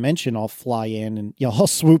if I get a mention, I'll fly in and I'll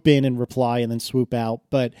swoop in and reply and then swoop out.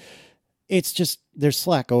 But it's just, there's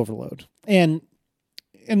Slack overload. And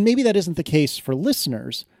maybe that isn't the case for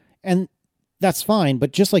listeners. And that's fine.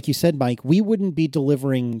 But just like you said, Mike, we wouldn't be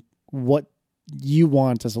delivering what you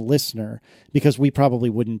want as a listener because we probably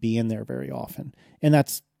wouldn't be in there very often. And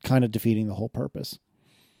that's kind of defeating the whole purpose.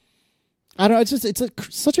 I don't know.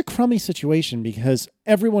 It's such a crummy situation because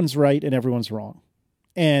everyone's right and everyone's wrong.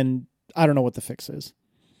 And I don't know what the fix is.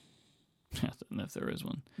 I don't know if there is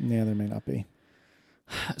one. Yeah, there may not be.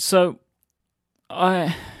 So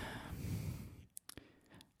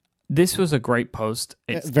this was a great post.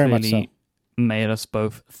 It's very much so. Made us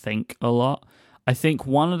both think a lot. I think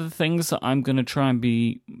one of the things that I'm going to try and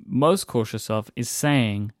be most cautious of is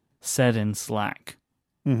saying said in Slack.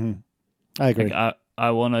 Mm-hmm. I agree. Like I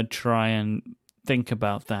want to try and think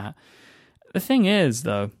about that. The thing is,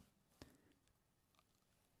 though,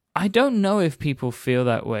 I don't know if people feel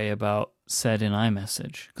that way about said in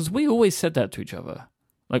iMessage, because we always said that to each other,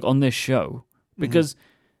 like on this show. Because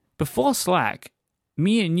before Slack,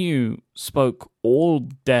 me and you spoke all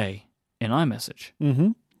day in iMessage.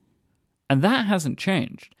 Mm-hmm. And that hasn't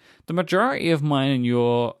changed. The majority of mine and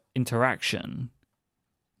your interaction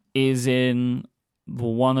is in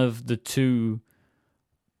one of the 2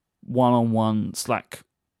 one-on-one Slack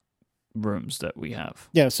rooms that we have.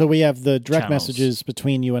 Yeah, so we have the direct Channels. messages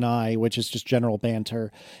between you and I, which is just general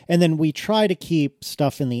banter. And then we try to keep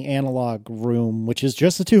stuff in the analog room, which is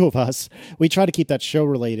just the 2 of us. We try to keep that show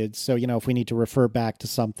related. So, if we need to refer back to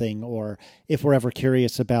something or if we're ever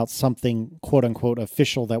curious about something quote unquote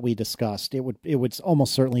official that we discussed, it would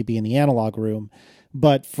almost certainly be in the analog room.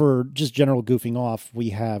 But for just general goofing off, we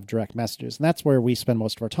have direct messages. And that's where we spend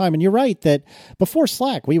most of our time. And you're right that before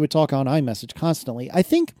Slack, we would talk on iMessage constantly. I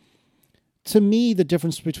think to me, the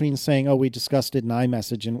difference between saying, we discussed it in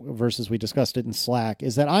iMessage versus we discussed it in Slack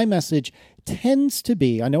is that iMessage tends to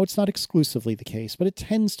be, I know it's not exclusively the case, but it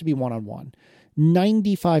tends to be one-on-one.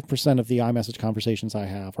 95% of the iMessage conversations I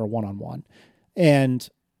have are one-on-one. And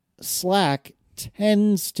Slack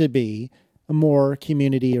tends to be more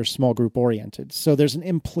community or small group oriented. So there's an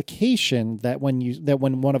implication that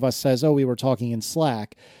when one of us says, we were talking in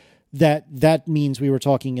Slack, that means we were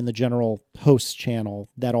talking in the general host channel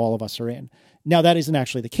that all of us are in. Now, that isn't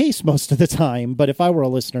actually the case most of the time, but if I were a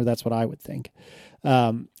listener, that's what I would think.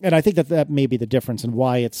 And I think that may be the difference and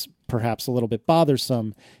why it's perhaps a little bit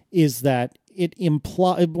bothersome is that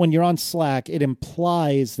when you're on Slack, it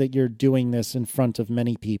implies that you're doing this in front of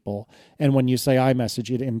many people. And when you say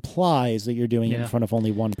iMessage, it implies that you're doing it in front of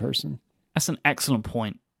only one person. That's an excellent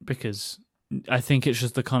point because I think it's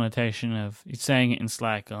just the connotation of saying it in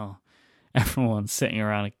Slack, everyone's sitting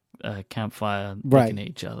around a campfire looking at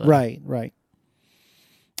each other. Right.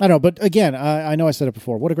 I know, but again, I know I said it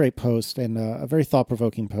before. What a great post and a very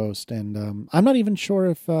thought-provoking post. And I'm not even sure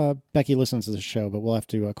if Becky listens to the show, but we'll have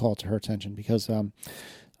to call it to her attention because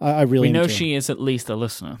I really We know she is at least a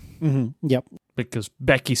listener. Mm-hmm. Yep. Because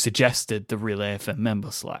Becky suggested the Relay FM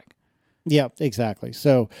member Slack. Yeah, exactly.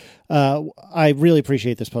 So I really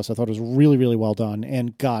appreciate this post. I thought it was really, really well done.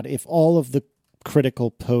 And God, if all the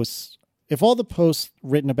posts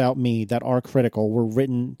written about me that are critical were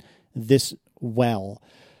written this well,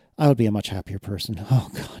 I would be a much happier person. Oh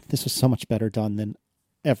God, this was so much better done than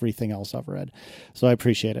everything else I've read. So I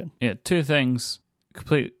appreciate it. Yeah, 2 things.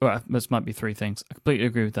 This might be 3 things. I completely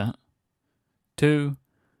agree with that. 2,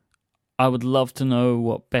 I would love to know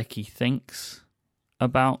what Becky thinks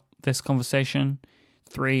about this conversation.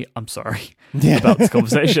 3, I'm sorry about this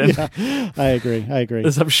conversation. Yeah, I agree.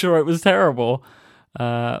 Because I'm sure it was terrible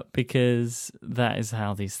because that is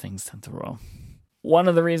how these things tend to roll. One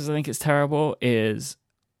of the reasons I think it's terrible is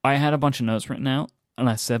I had a bunch of notes written out and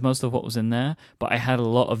I said most of what was in there, but I had a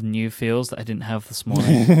lot of new feels that I didn't have this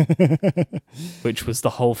morning, which was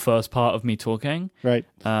the whole first part of me talking. Right.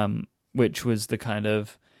 Which was the kind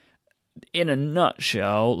of, in a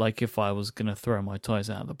nutshell, like if I was going to throw my toys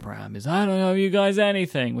out of the pram, is I don't know you guys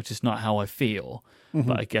anything, which is not how I feel. Mm-hmm.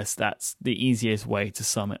 But I guess that's the easiest way to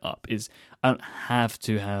sum it up, is I don't have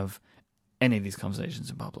to have any of these conversations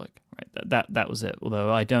in public. Right? That was it.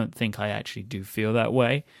 Although I don't think I actually do feel that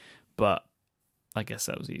way, but I guess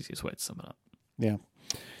that was the easiest way to sum it up. Yeah.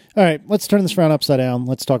 All right, let's turn this round upside down.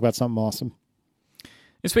 Let's talk about something awesome.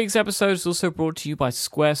 This week's episode is also brought to you by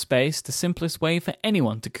Squarespace, the simplest way for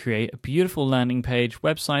anyone to create a beautiful landing page,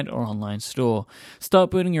 website, or online store.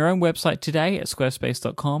 Start building your own website today at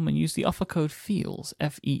squarespace.com and use the offer code FEELS,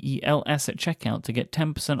 F-E-E-L-S, at checkout to get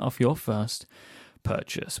 10% off your first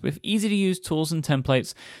purchase. With easy-to-use tools and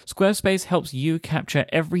templates, Squarespace helps you capture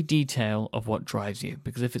every detail of what drives you,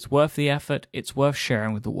 because if it's worth the effort, it's worth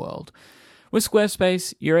sharing with the world. With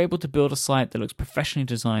Squarespace, you're able to build a site that looks professionally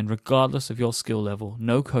designed regardless of your skill level,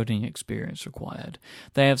 no coding experience required.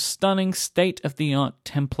 They have stunning state-of-the-art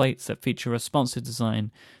templates that feature responsive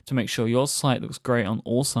design to make sure your site looks great on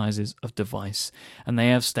all sizes of device. And they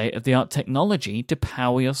have state-of-the-art technology to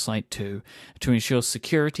power your site too, to ensure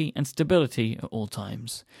security and stability at all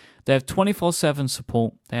times. They have 24/7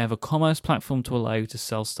 support. They have a commerce platform to allow you to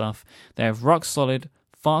sell stuff. They have rock-solid,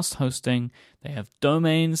 fast hosting. They have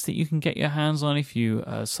domains that you can get your hands on. If you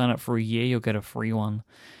sign up for a year, you'll get a free one.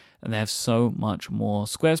 And they have so much more.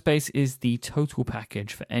 Squarespace is the total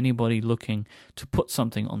package for anybody looking to put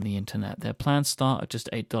something on the internet. Their plans start at just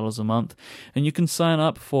 $8 a month, and you can sign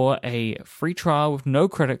up for a free trial with no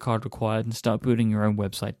credit card required and start building your own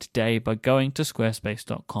website today by going to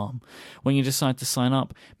squarespace.com. When you decide to sign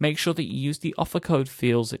up, make sure that you use the offer code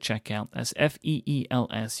FEELS at checkout. That's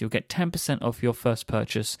F-E-E-L-S. You'll get 10% off your first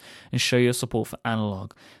purchase and show your support for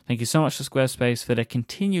Analog. Thank you so much to Squarespace for their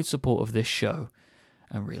continued support of this show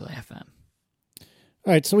and Relay FM.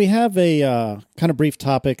 All right, so we have a kind of brief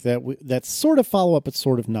topic that's sort of follow-up, but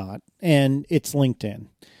sort of not, and it's LinkedIn.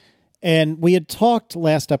 And we had talked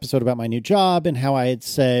last episode about my new job and how I had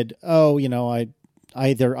said, I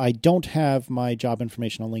don't have my job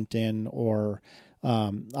information on LinkedIn, or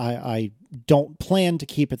I don't plan to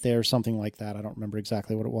keep it there, something like that. I don't remember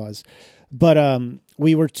exactly what it was. But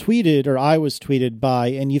we were tweeted, or I was tweeted by,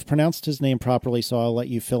 and you've pronounced his name properly, so I'll let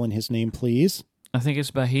you fill in his name, please. I think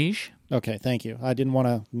it's Bahish. Okay, thank you. I didn't want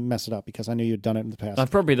to mess it up because I knew you'd done it in the past.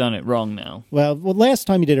 I've probably done it wrong now. Well, last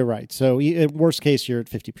time you did it right. So worst case, you're at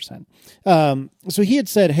 50%. So he had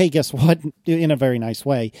said, hey, guess what? In a very nice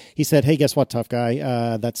way. He said, hey, guess what, tough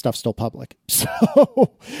guy? That stuff's still public. So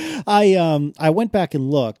I went back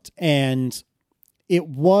and looked, and it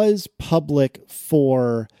was public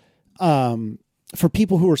for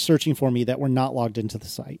people who were searching for me that were not logged into the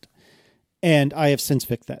site. And I have since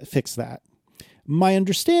fixed that. My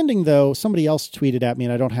understanding, though, somebody else tweeted at me,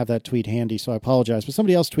 and I don't have that tweet handy, so I apologize, but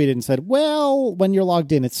somebody else tweeted and said, well, when you're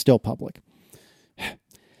logged in, it's still public.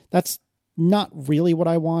 That's not really what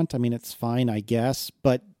I want. I mean, it's fine, I guess,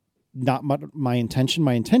 but not my intention.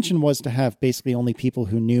 My intention was to have basically only people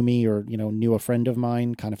who knew me or, knew a friend of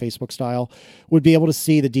mine, kind of Facebook style, would be able to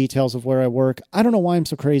see the details of where I work. I don't know why I'm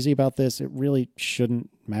so crazy about this. It really shouldn't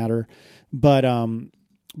matter.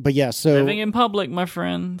 But yeah, so living in public, my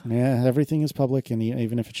friend. Yeah, everything is public, and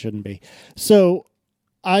even if it shouldn't be. So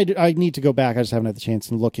I need to go back. I just haven't had the chance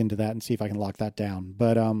to look into that and see if I can lock that down.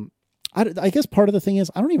 But I guess part of the thing is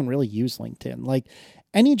I don't even really use LinkedIn. Like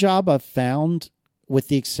any job I've found, with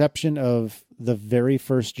the exception of the very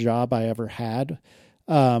first job I ever had,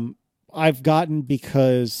 I've gotten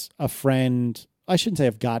because a friend. I shouldn't say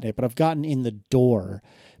I've gotten it, but I've gotten in the door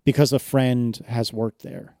because a friend has worked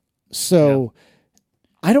there. So. Yeah.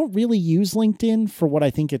 I don't really use LinkedIn for what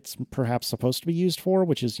I think it's perhaps supposed to be used for,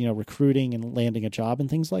 which is, recruiting and landing a job and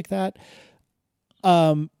things like that.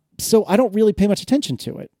 So I don't really pay much attention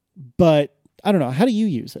to it, but I don't know. How do you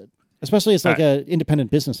use it? Especially as an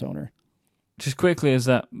independent business owner. Just quickly as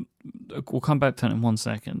that, we'll come back to it in 1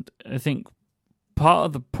 second. I think part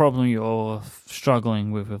of the problem you're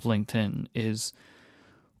struggling with LinkedIn is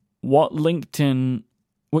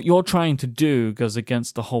what you're trying to do goes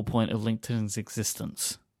against the whole point of LinkedIn's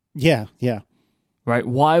existence. Yeah. Right?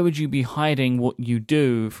 Why would you be hiding what you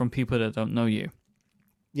do from people that don't know you?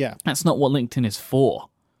 Yeah. That's not what LinkedIn is for.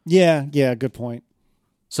 Yeah, good point.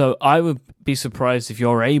 So I would be surprised if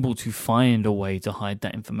you're able to find a way to hide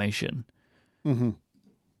that information. Mm-hmm.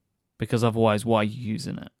 Because otherwise, why are you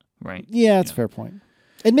using it? Right? Yeah, that's a fair point.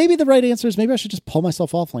 And maybe the right answer is maybe I should just pull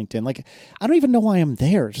myself off LinkedIn. Like, I don't even know why I'm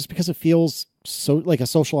there, just because it feels so like a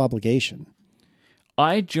social obligation.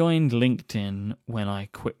 I joined LinkedIn when I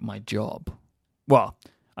quit my job. Well,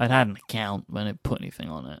 I'd had an account, but I didn't put anything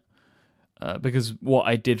on it. Because what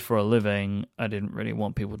I did for a living, I didn't really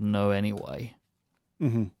want people to know anyway.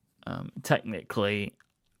 Mm-hmm. Technically,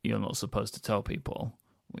 you're not supposed to tell people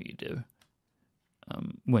what you do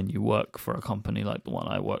when you work for a company like the one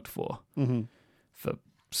I worked for, for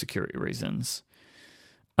security reasons.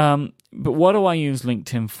 But what do I use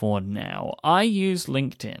LinkedIn for now? I use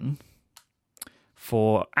LinkedIn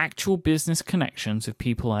for actual business connections with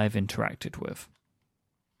people I've interacted with.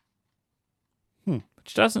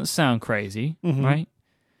 Which doesn't sound crazy, right?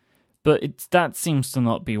 But that seems to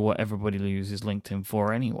not be what everybody uses LinkedIn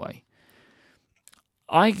for anyway.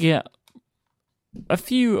 I get a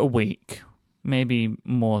few a week, maybe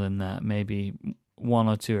more than that, maybe one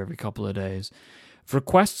or two every couple of days,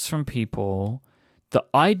 requests from people that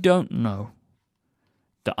I don't know,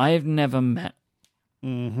 that I have never met,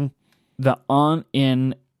 that aren't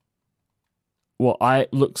in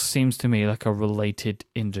what seems to me like a related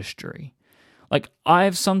industry. Like,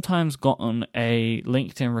 I've sometimes gotten a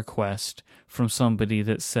LinkedIn request from somebody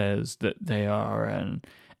that says that they are an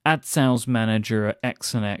ad sales manager at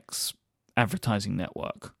X and X advertising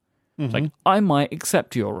network. Like, I might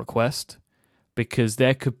accept your request because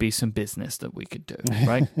there could be some business that we could do,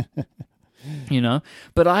 right?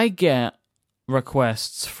 But I get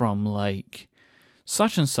requests from, like,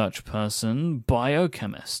 such and such person,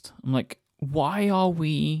 biochemist. I'm like,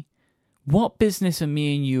 what business are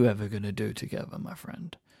me and you ever going to do together, my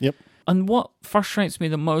friend? Yep. And what frustrates me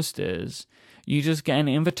the most is you just get an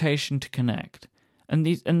invitation to connect,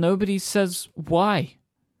 and nobody says why.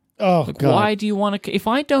 Oh, like, God. Why do you want to? If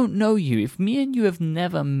I don't know you, if me and you have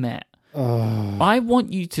never met, I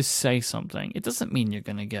want you to say something. It doesn't mean you're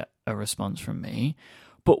going to get a response from me,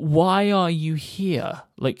 but why are you here?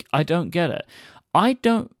 Like, I don't get it. I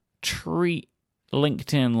don't treat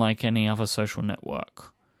LinkedIn like any other social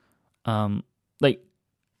network. Like,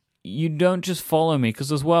 you don't just follow me,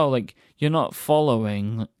 because as well, like, you're not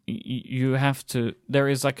following, you have to, there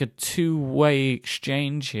is like a two-way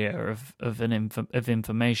exchange here of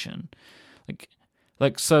information.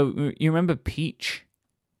 Like, so you remember Peach?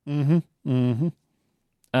 So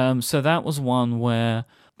that was one where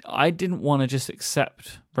I didn't want to just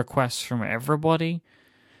accept requests from everybody,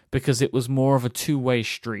 because it was more of a two-way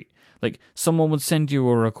street. Like, someone would send you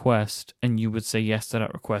a request and you would say yes to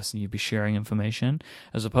that request and you'd be sharing information,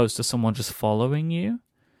 as opposed to someone just following you.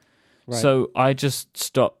 Right. So I just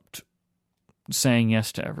stopped saying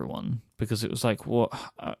yes to everyone, because it was like, well,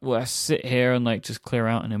 I sit here and like just clear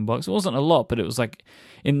out an inbox. It wasn't a lot, but it was like,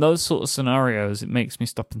 in those sort of scenarios, it makes me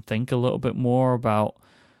stop and think a little bit more about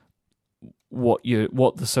what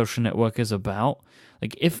the social network is about.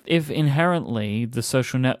 Like, if inherently the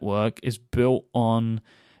social network is built on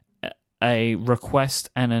a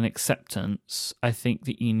request and an acceptance, I think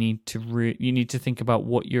that you need to think about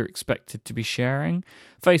what you're expected to be sharing.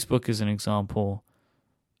 Facebook is an example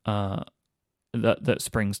that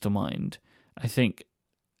springs to mind. I think,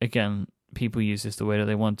 again, people use this the way that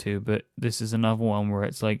they want to, but this is another one where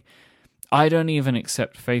it's like, I don't even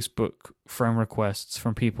accept Facebook friend requests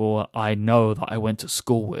from people I know that I went to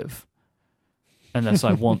school with, unless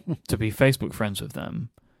I want to be Facebook friends with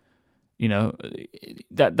them.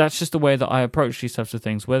 That's just the way that I approach these types of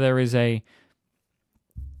things. Where there is a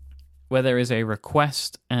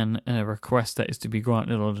request and a request that is to be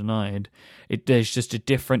granted or denied, there's just a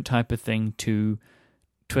different type of thing to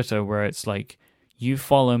Twitter, where it's like, you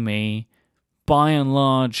follow me, by and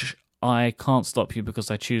large, I can't stop you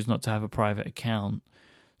because I choose not to have a private account.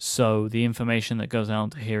 So the information that goes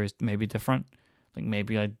out to here is maybe different. Like,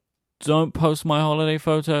 maybe I don't post my holiday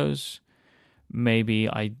photos. Maybe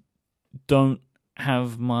I don't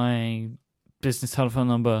have my business telephone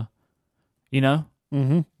number,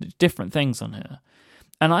 different things on here.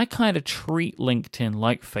 And I kind of treat LinkedIn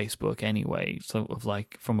like Facebook anyway, sort of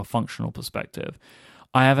like from a functional perspective.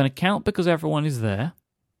 I have an account because everyone is there.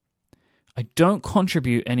 I don't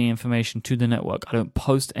contribute any information to the network. I don't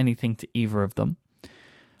post anything to either of them.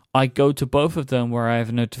 I go to both of them where I have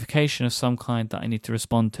a notification of some kind that I need to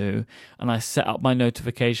respond to, and I set up my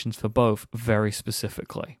notifications for both very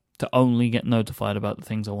specifically, to only get notified about the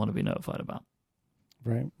things I want to be notified about.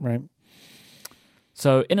 Right.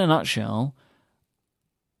 So, in a nutshell,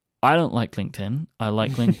 I don't like LinkedIn. I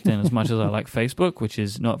like LinkedIn as much as I like Facebook, which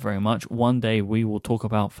is not very much. One day we will talk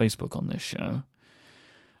about Facebook on this show,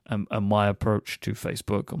 and my approach to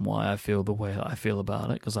Facebook and why I feel the way that I feel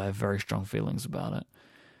about it, because I have very strong feelings about it.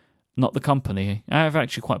 Not the company. I have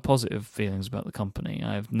actually quite positive feelings about the company.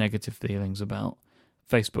 I have negative feelings about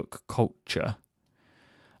Facebook culture.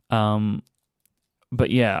 But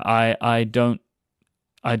yeah, I don't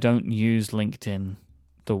I don't use LinkedIn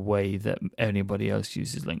the way that anybody else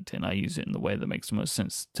uses LinkedIn. I use it in the way that makes the most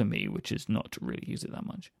sense to me, which is not to really use it that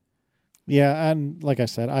much. Yeah, and like I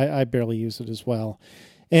said, I barely use it as well.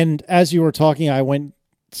 And as you were talking, I went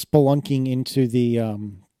spelunking into the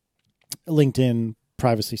LinkedIn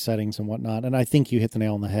privacy settings and whatnot, and I think you hit the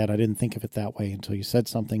nail on the head. I didn't think of it that way until you said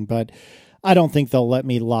something, but I don't think they'll let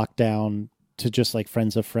me lock down to just like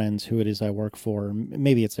friends of friends who it is I work for.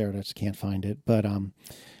 Maybe it's there, I just can't find it. But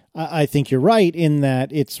I think you're right in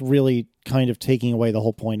that it's really kind of taking away the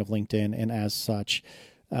whole point of LinkedIn, and as such,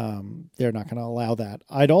 they're not going to allow that.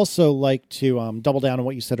 I'd also like to double down on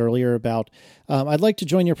what you said earlier about I'd like to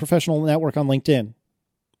join your professional network on LinkedIn,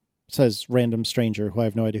 says random stranger who I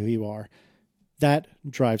have no idea who you are. That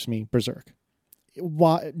drives me berserk.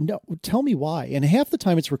 Why? No, tell me why. And half the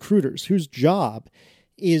time it's recruiters whose job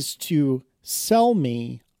is to sell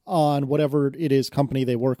me on whatever it is company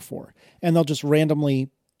they work for. And they'll just randomly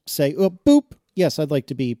say, oh, boop, yes, I'd like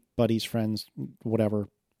to be buddies, friends, whatever,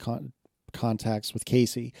 contacts with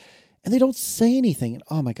Casey. And they don't say anything. And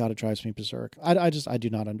oh my God, it drives me berserk. I do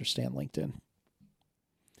not understand LinkedIn.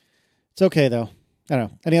 It's okay though. I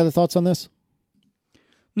don't know. Any other thoughts on this?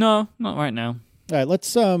 No, not right now. All right,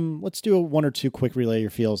 let's do a one or two quick relay your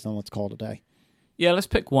feels, then let's call it a day. Yeah, let's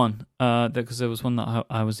pick one, because there was one that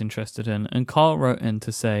I was interested in. And Carl wrote in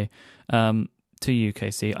to say, to you,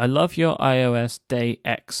 Casey, I love your iOS Day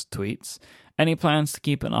X tweets. Any plans to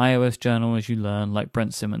keep an iOS journal as you learn, like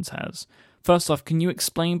Brent Simmons has? First off, can you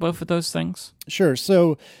explain both of those things? Sure.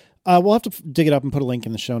 So we'll have to dig it up and put a link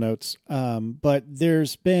in the show notes. But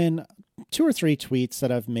there's been 2 or 3 tweets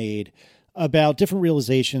that I've made about different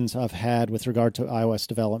realizations I've had with regard to iOS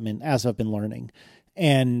development as I've been learning.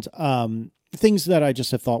 And things that I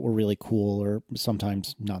just have thought were really cool or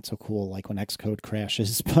sometimes not so cool, like when Xcode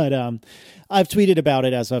crashes. But I've tweeted about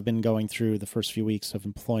it as I've been going through the first few weeks of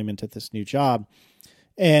employment at this new job.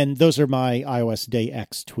 And those are my iOS Day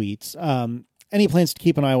X tweets. Any plans to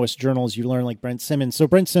keep an iOS journal as you learn, like Brent Simmons? So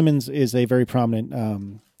Brent Simmons is a very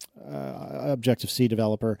prominent Objective-C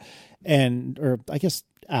developer, or I guess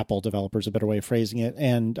Apple developer is a better way of phrasing it.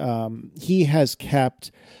 And he has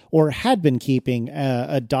kept, or had been keeping,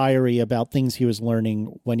 a diary about things he was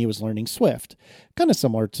learning when he was learning Swift, kind of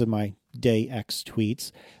similar to my Day X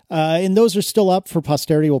tweets. And those are still up for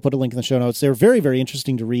posterity. We'll put a link in the show notes. They're very, very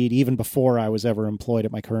interesting to read, even before I was ever employed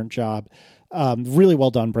at my current job. Really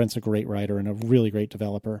well done. Brent's a great writer and a really great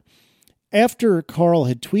developer. After Carl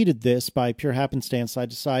had tweeted this, by pure happenstance, I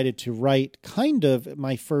decided to write kind of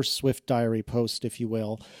my first Swift diary post, if you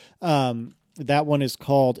will. That one is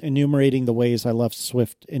called Enumerating the Ways I Love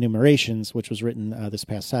Swift Enumerations, which was written this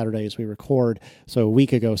past Saturday as we record. So a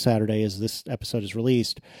week ago Saturday as this episode is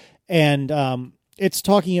released. And it's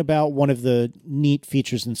talking about one of the neat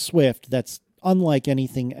features in Swift that's unlike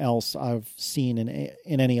anything else I've seen in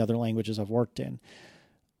any other languages I've worked in.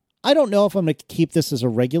 I don't know if I'm going to keep this as a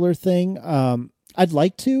regular thing. I'd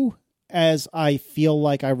like to, as I feel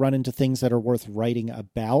like I run into things that are worth writing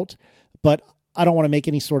about, but I don't want to make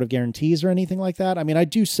any sort of guarantees or anything like that. I mean, I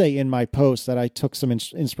do say in my post that I took some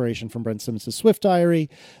inspiration from Brent Simmons' Swift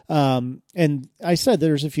diary. And I said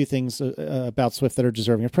there's a few things about Swift that are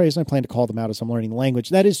deserving of praise, and I plan to call them out as I'm learning the language.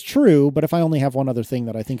 That is true, but if I only have one other thing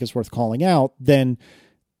that I think is worth calling out, then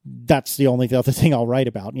that's the other thing I'll write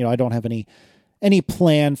about. You know, I don't have any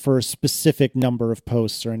plan for a specific number of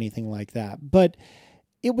posts or anything like that. But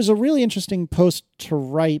it was a really interesting post to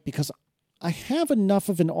write because I have enough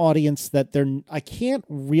of an audience that I can't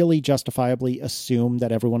really justifiably assume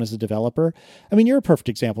that everyone is a developer. I mean, you're a perfect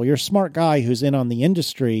example. You're a smart guy who's in on the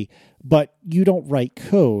industry, but you don't write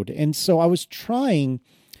code. And so I was trying,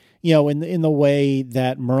 you know, in the way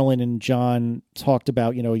that Merlin and John talked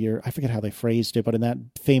about, you know, I forget how they phrased it, but in that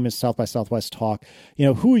famous South by Southwest talk, you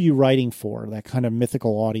know, who are you writing for? That kind of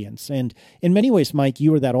mythical audience. And in many ways, Mike,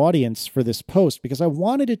 you were that audience for this post because I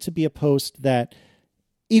wanted it to be a post that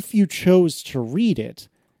if you chose to read it,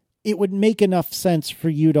 it would make enough sense for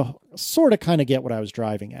you to sort of kind of get what I was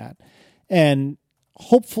driving at. And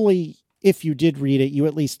hopefully, if you did read it, you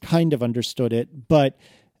at least kind of understood it. But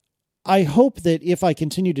I hope that if I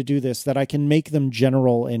continue to do this, that I can make them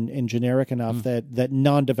general and generic enough that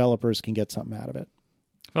non-developers can get something out of it.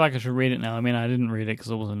 I feel like I should read it now. I mean, I didn't read it because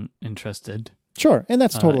I wasn't interested. Sure, and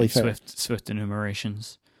that's totally fair. Swift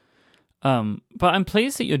enumerations. But I'm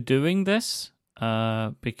pleased that you're doing this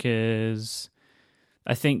because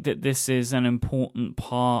I think that this is an important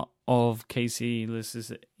part of Casey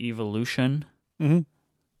Liss's evolution. Mm-hmm.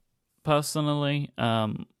 Personally,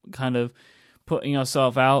 kind of putting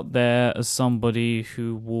yourself out there as somebody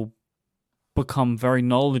who will become very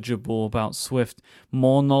knowledgeable about Swift,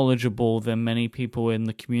 more knowledgeable than many people in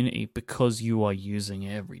the community because you are using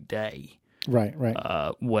it every day. Right.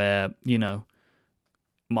 Where,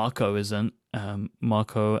 Marco isn't.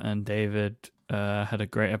 Marco and David had a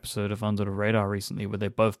great episode of Under the Radar recently where they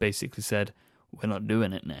both basically said, we're not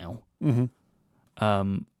doing it now.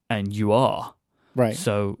 Mm-hmm. And you are. Right.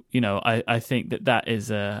 So, I think that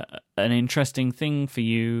is an interesting thing for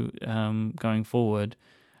you going forward.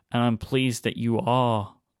 And I'm pleased that you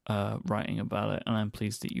are writing about it. And I'm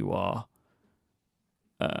pleased that you are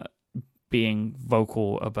being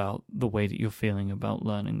vocal about the way that you're feeling about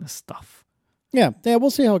learning this stuff. Yeah, we'll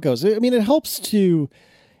see how it goes. I mean, it helps to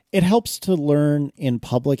learn in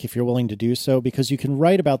public if you're willing to do so, because you can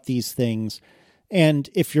write about these things. And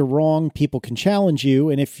if you're wrong, people can challenge you.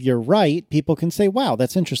 And if you're right, people can say, wow,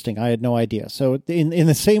 that's interesting. I had no idea. So in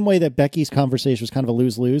the same way that Becky's conversation was kind of a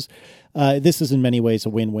lose-lose, this is in many ways a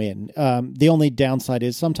win-win. The only downside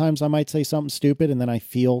is sometimes I might say something stupid and then I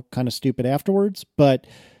feel kind of stupid afterwards. But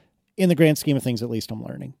in the grand scheme of things, at least I'm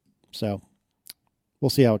learning. So we'll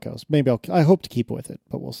see how it goes. Maybe I hope to keep with it,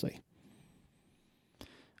 but we'll see.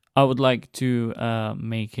 I would like to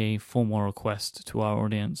make a formal request to our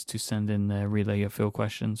audience to send in their Relay Your Feel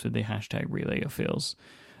questions with the hashtag Relay Your Feels,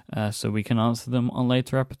 so we can answer them on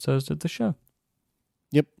later episodes of the show.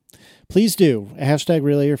 Yep. Please do. Hashtag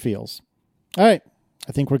Relay Your Feels. All right.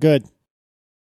 I think we're good.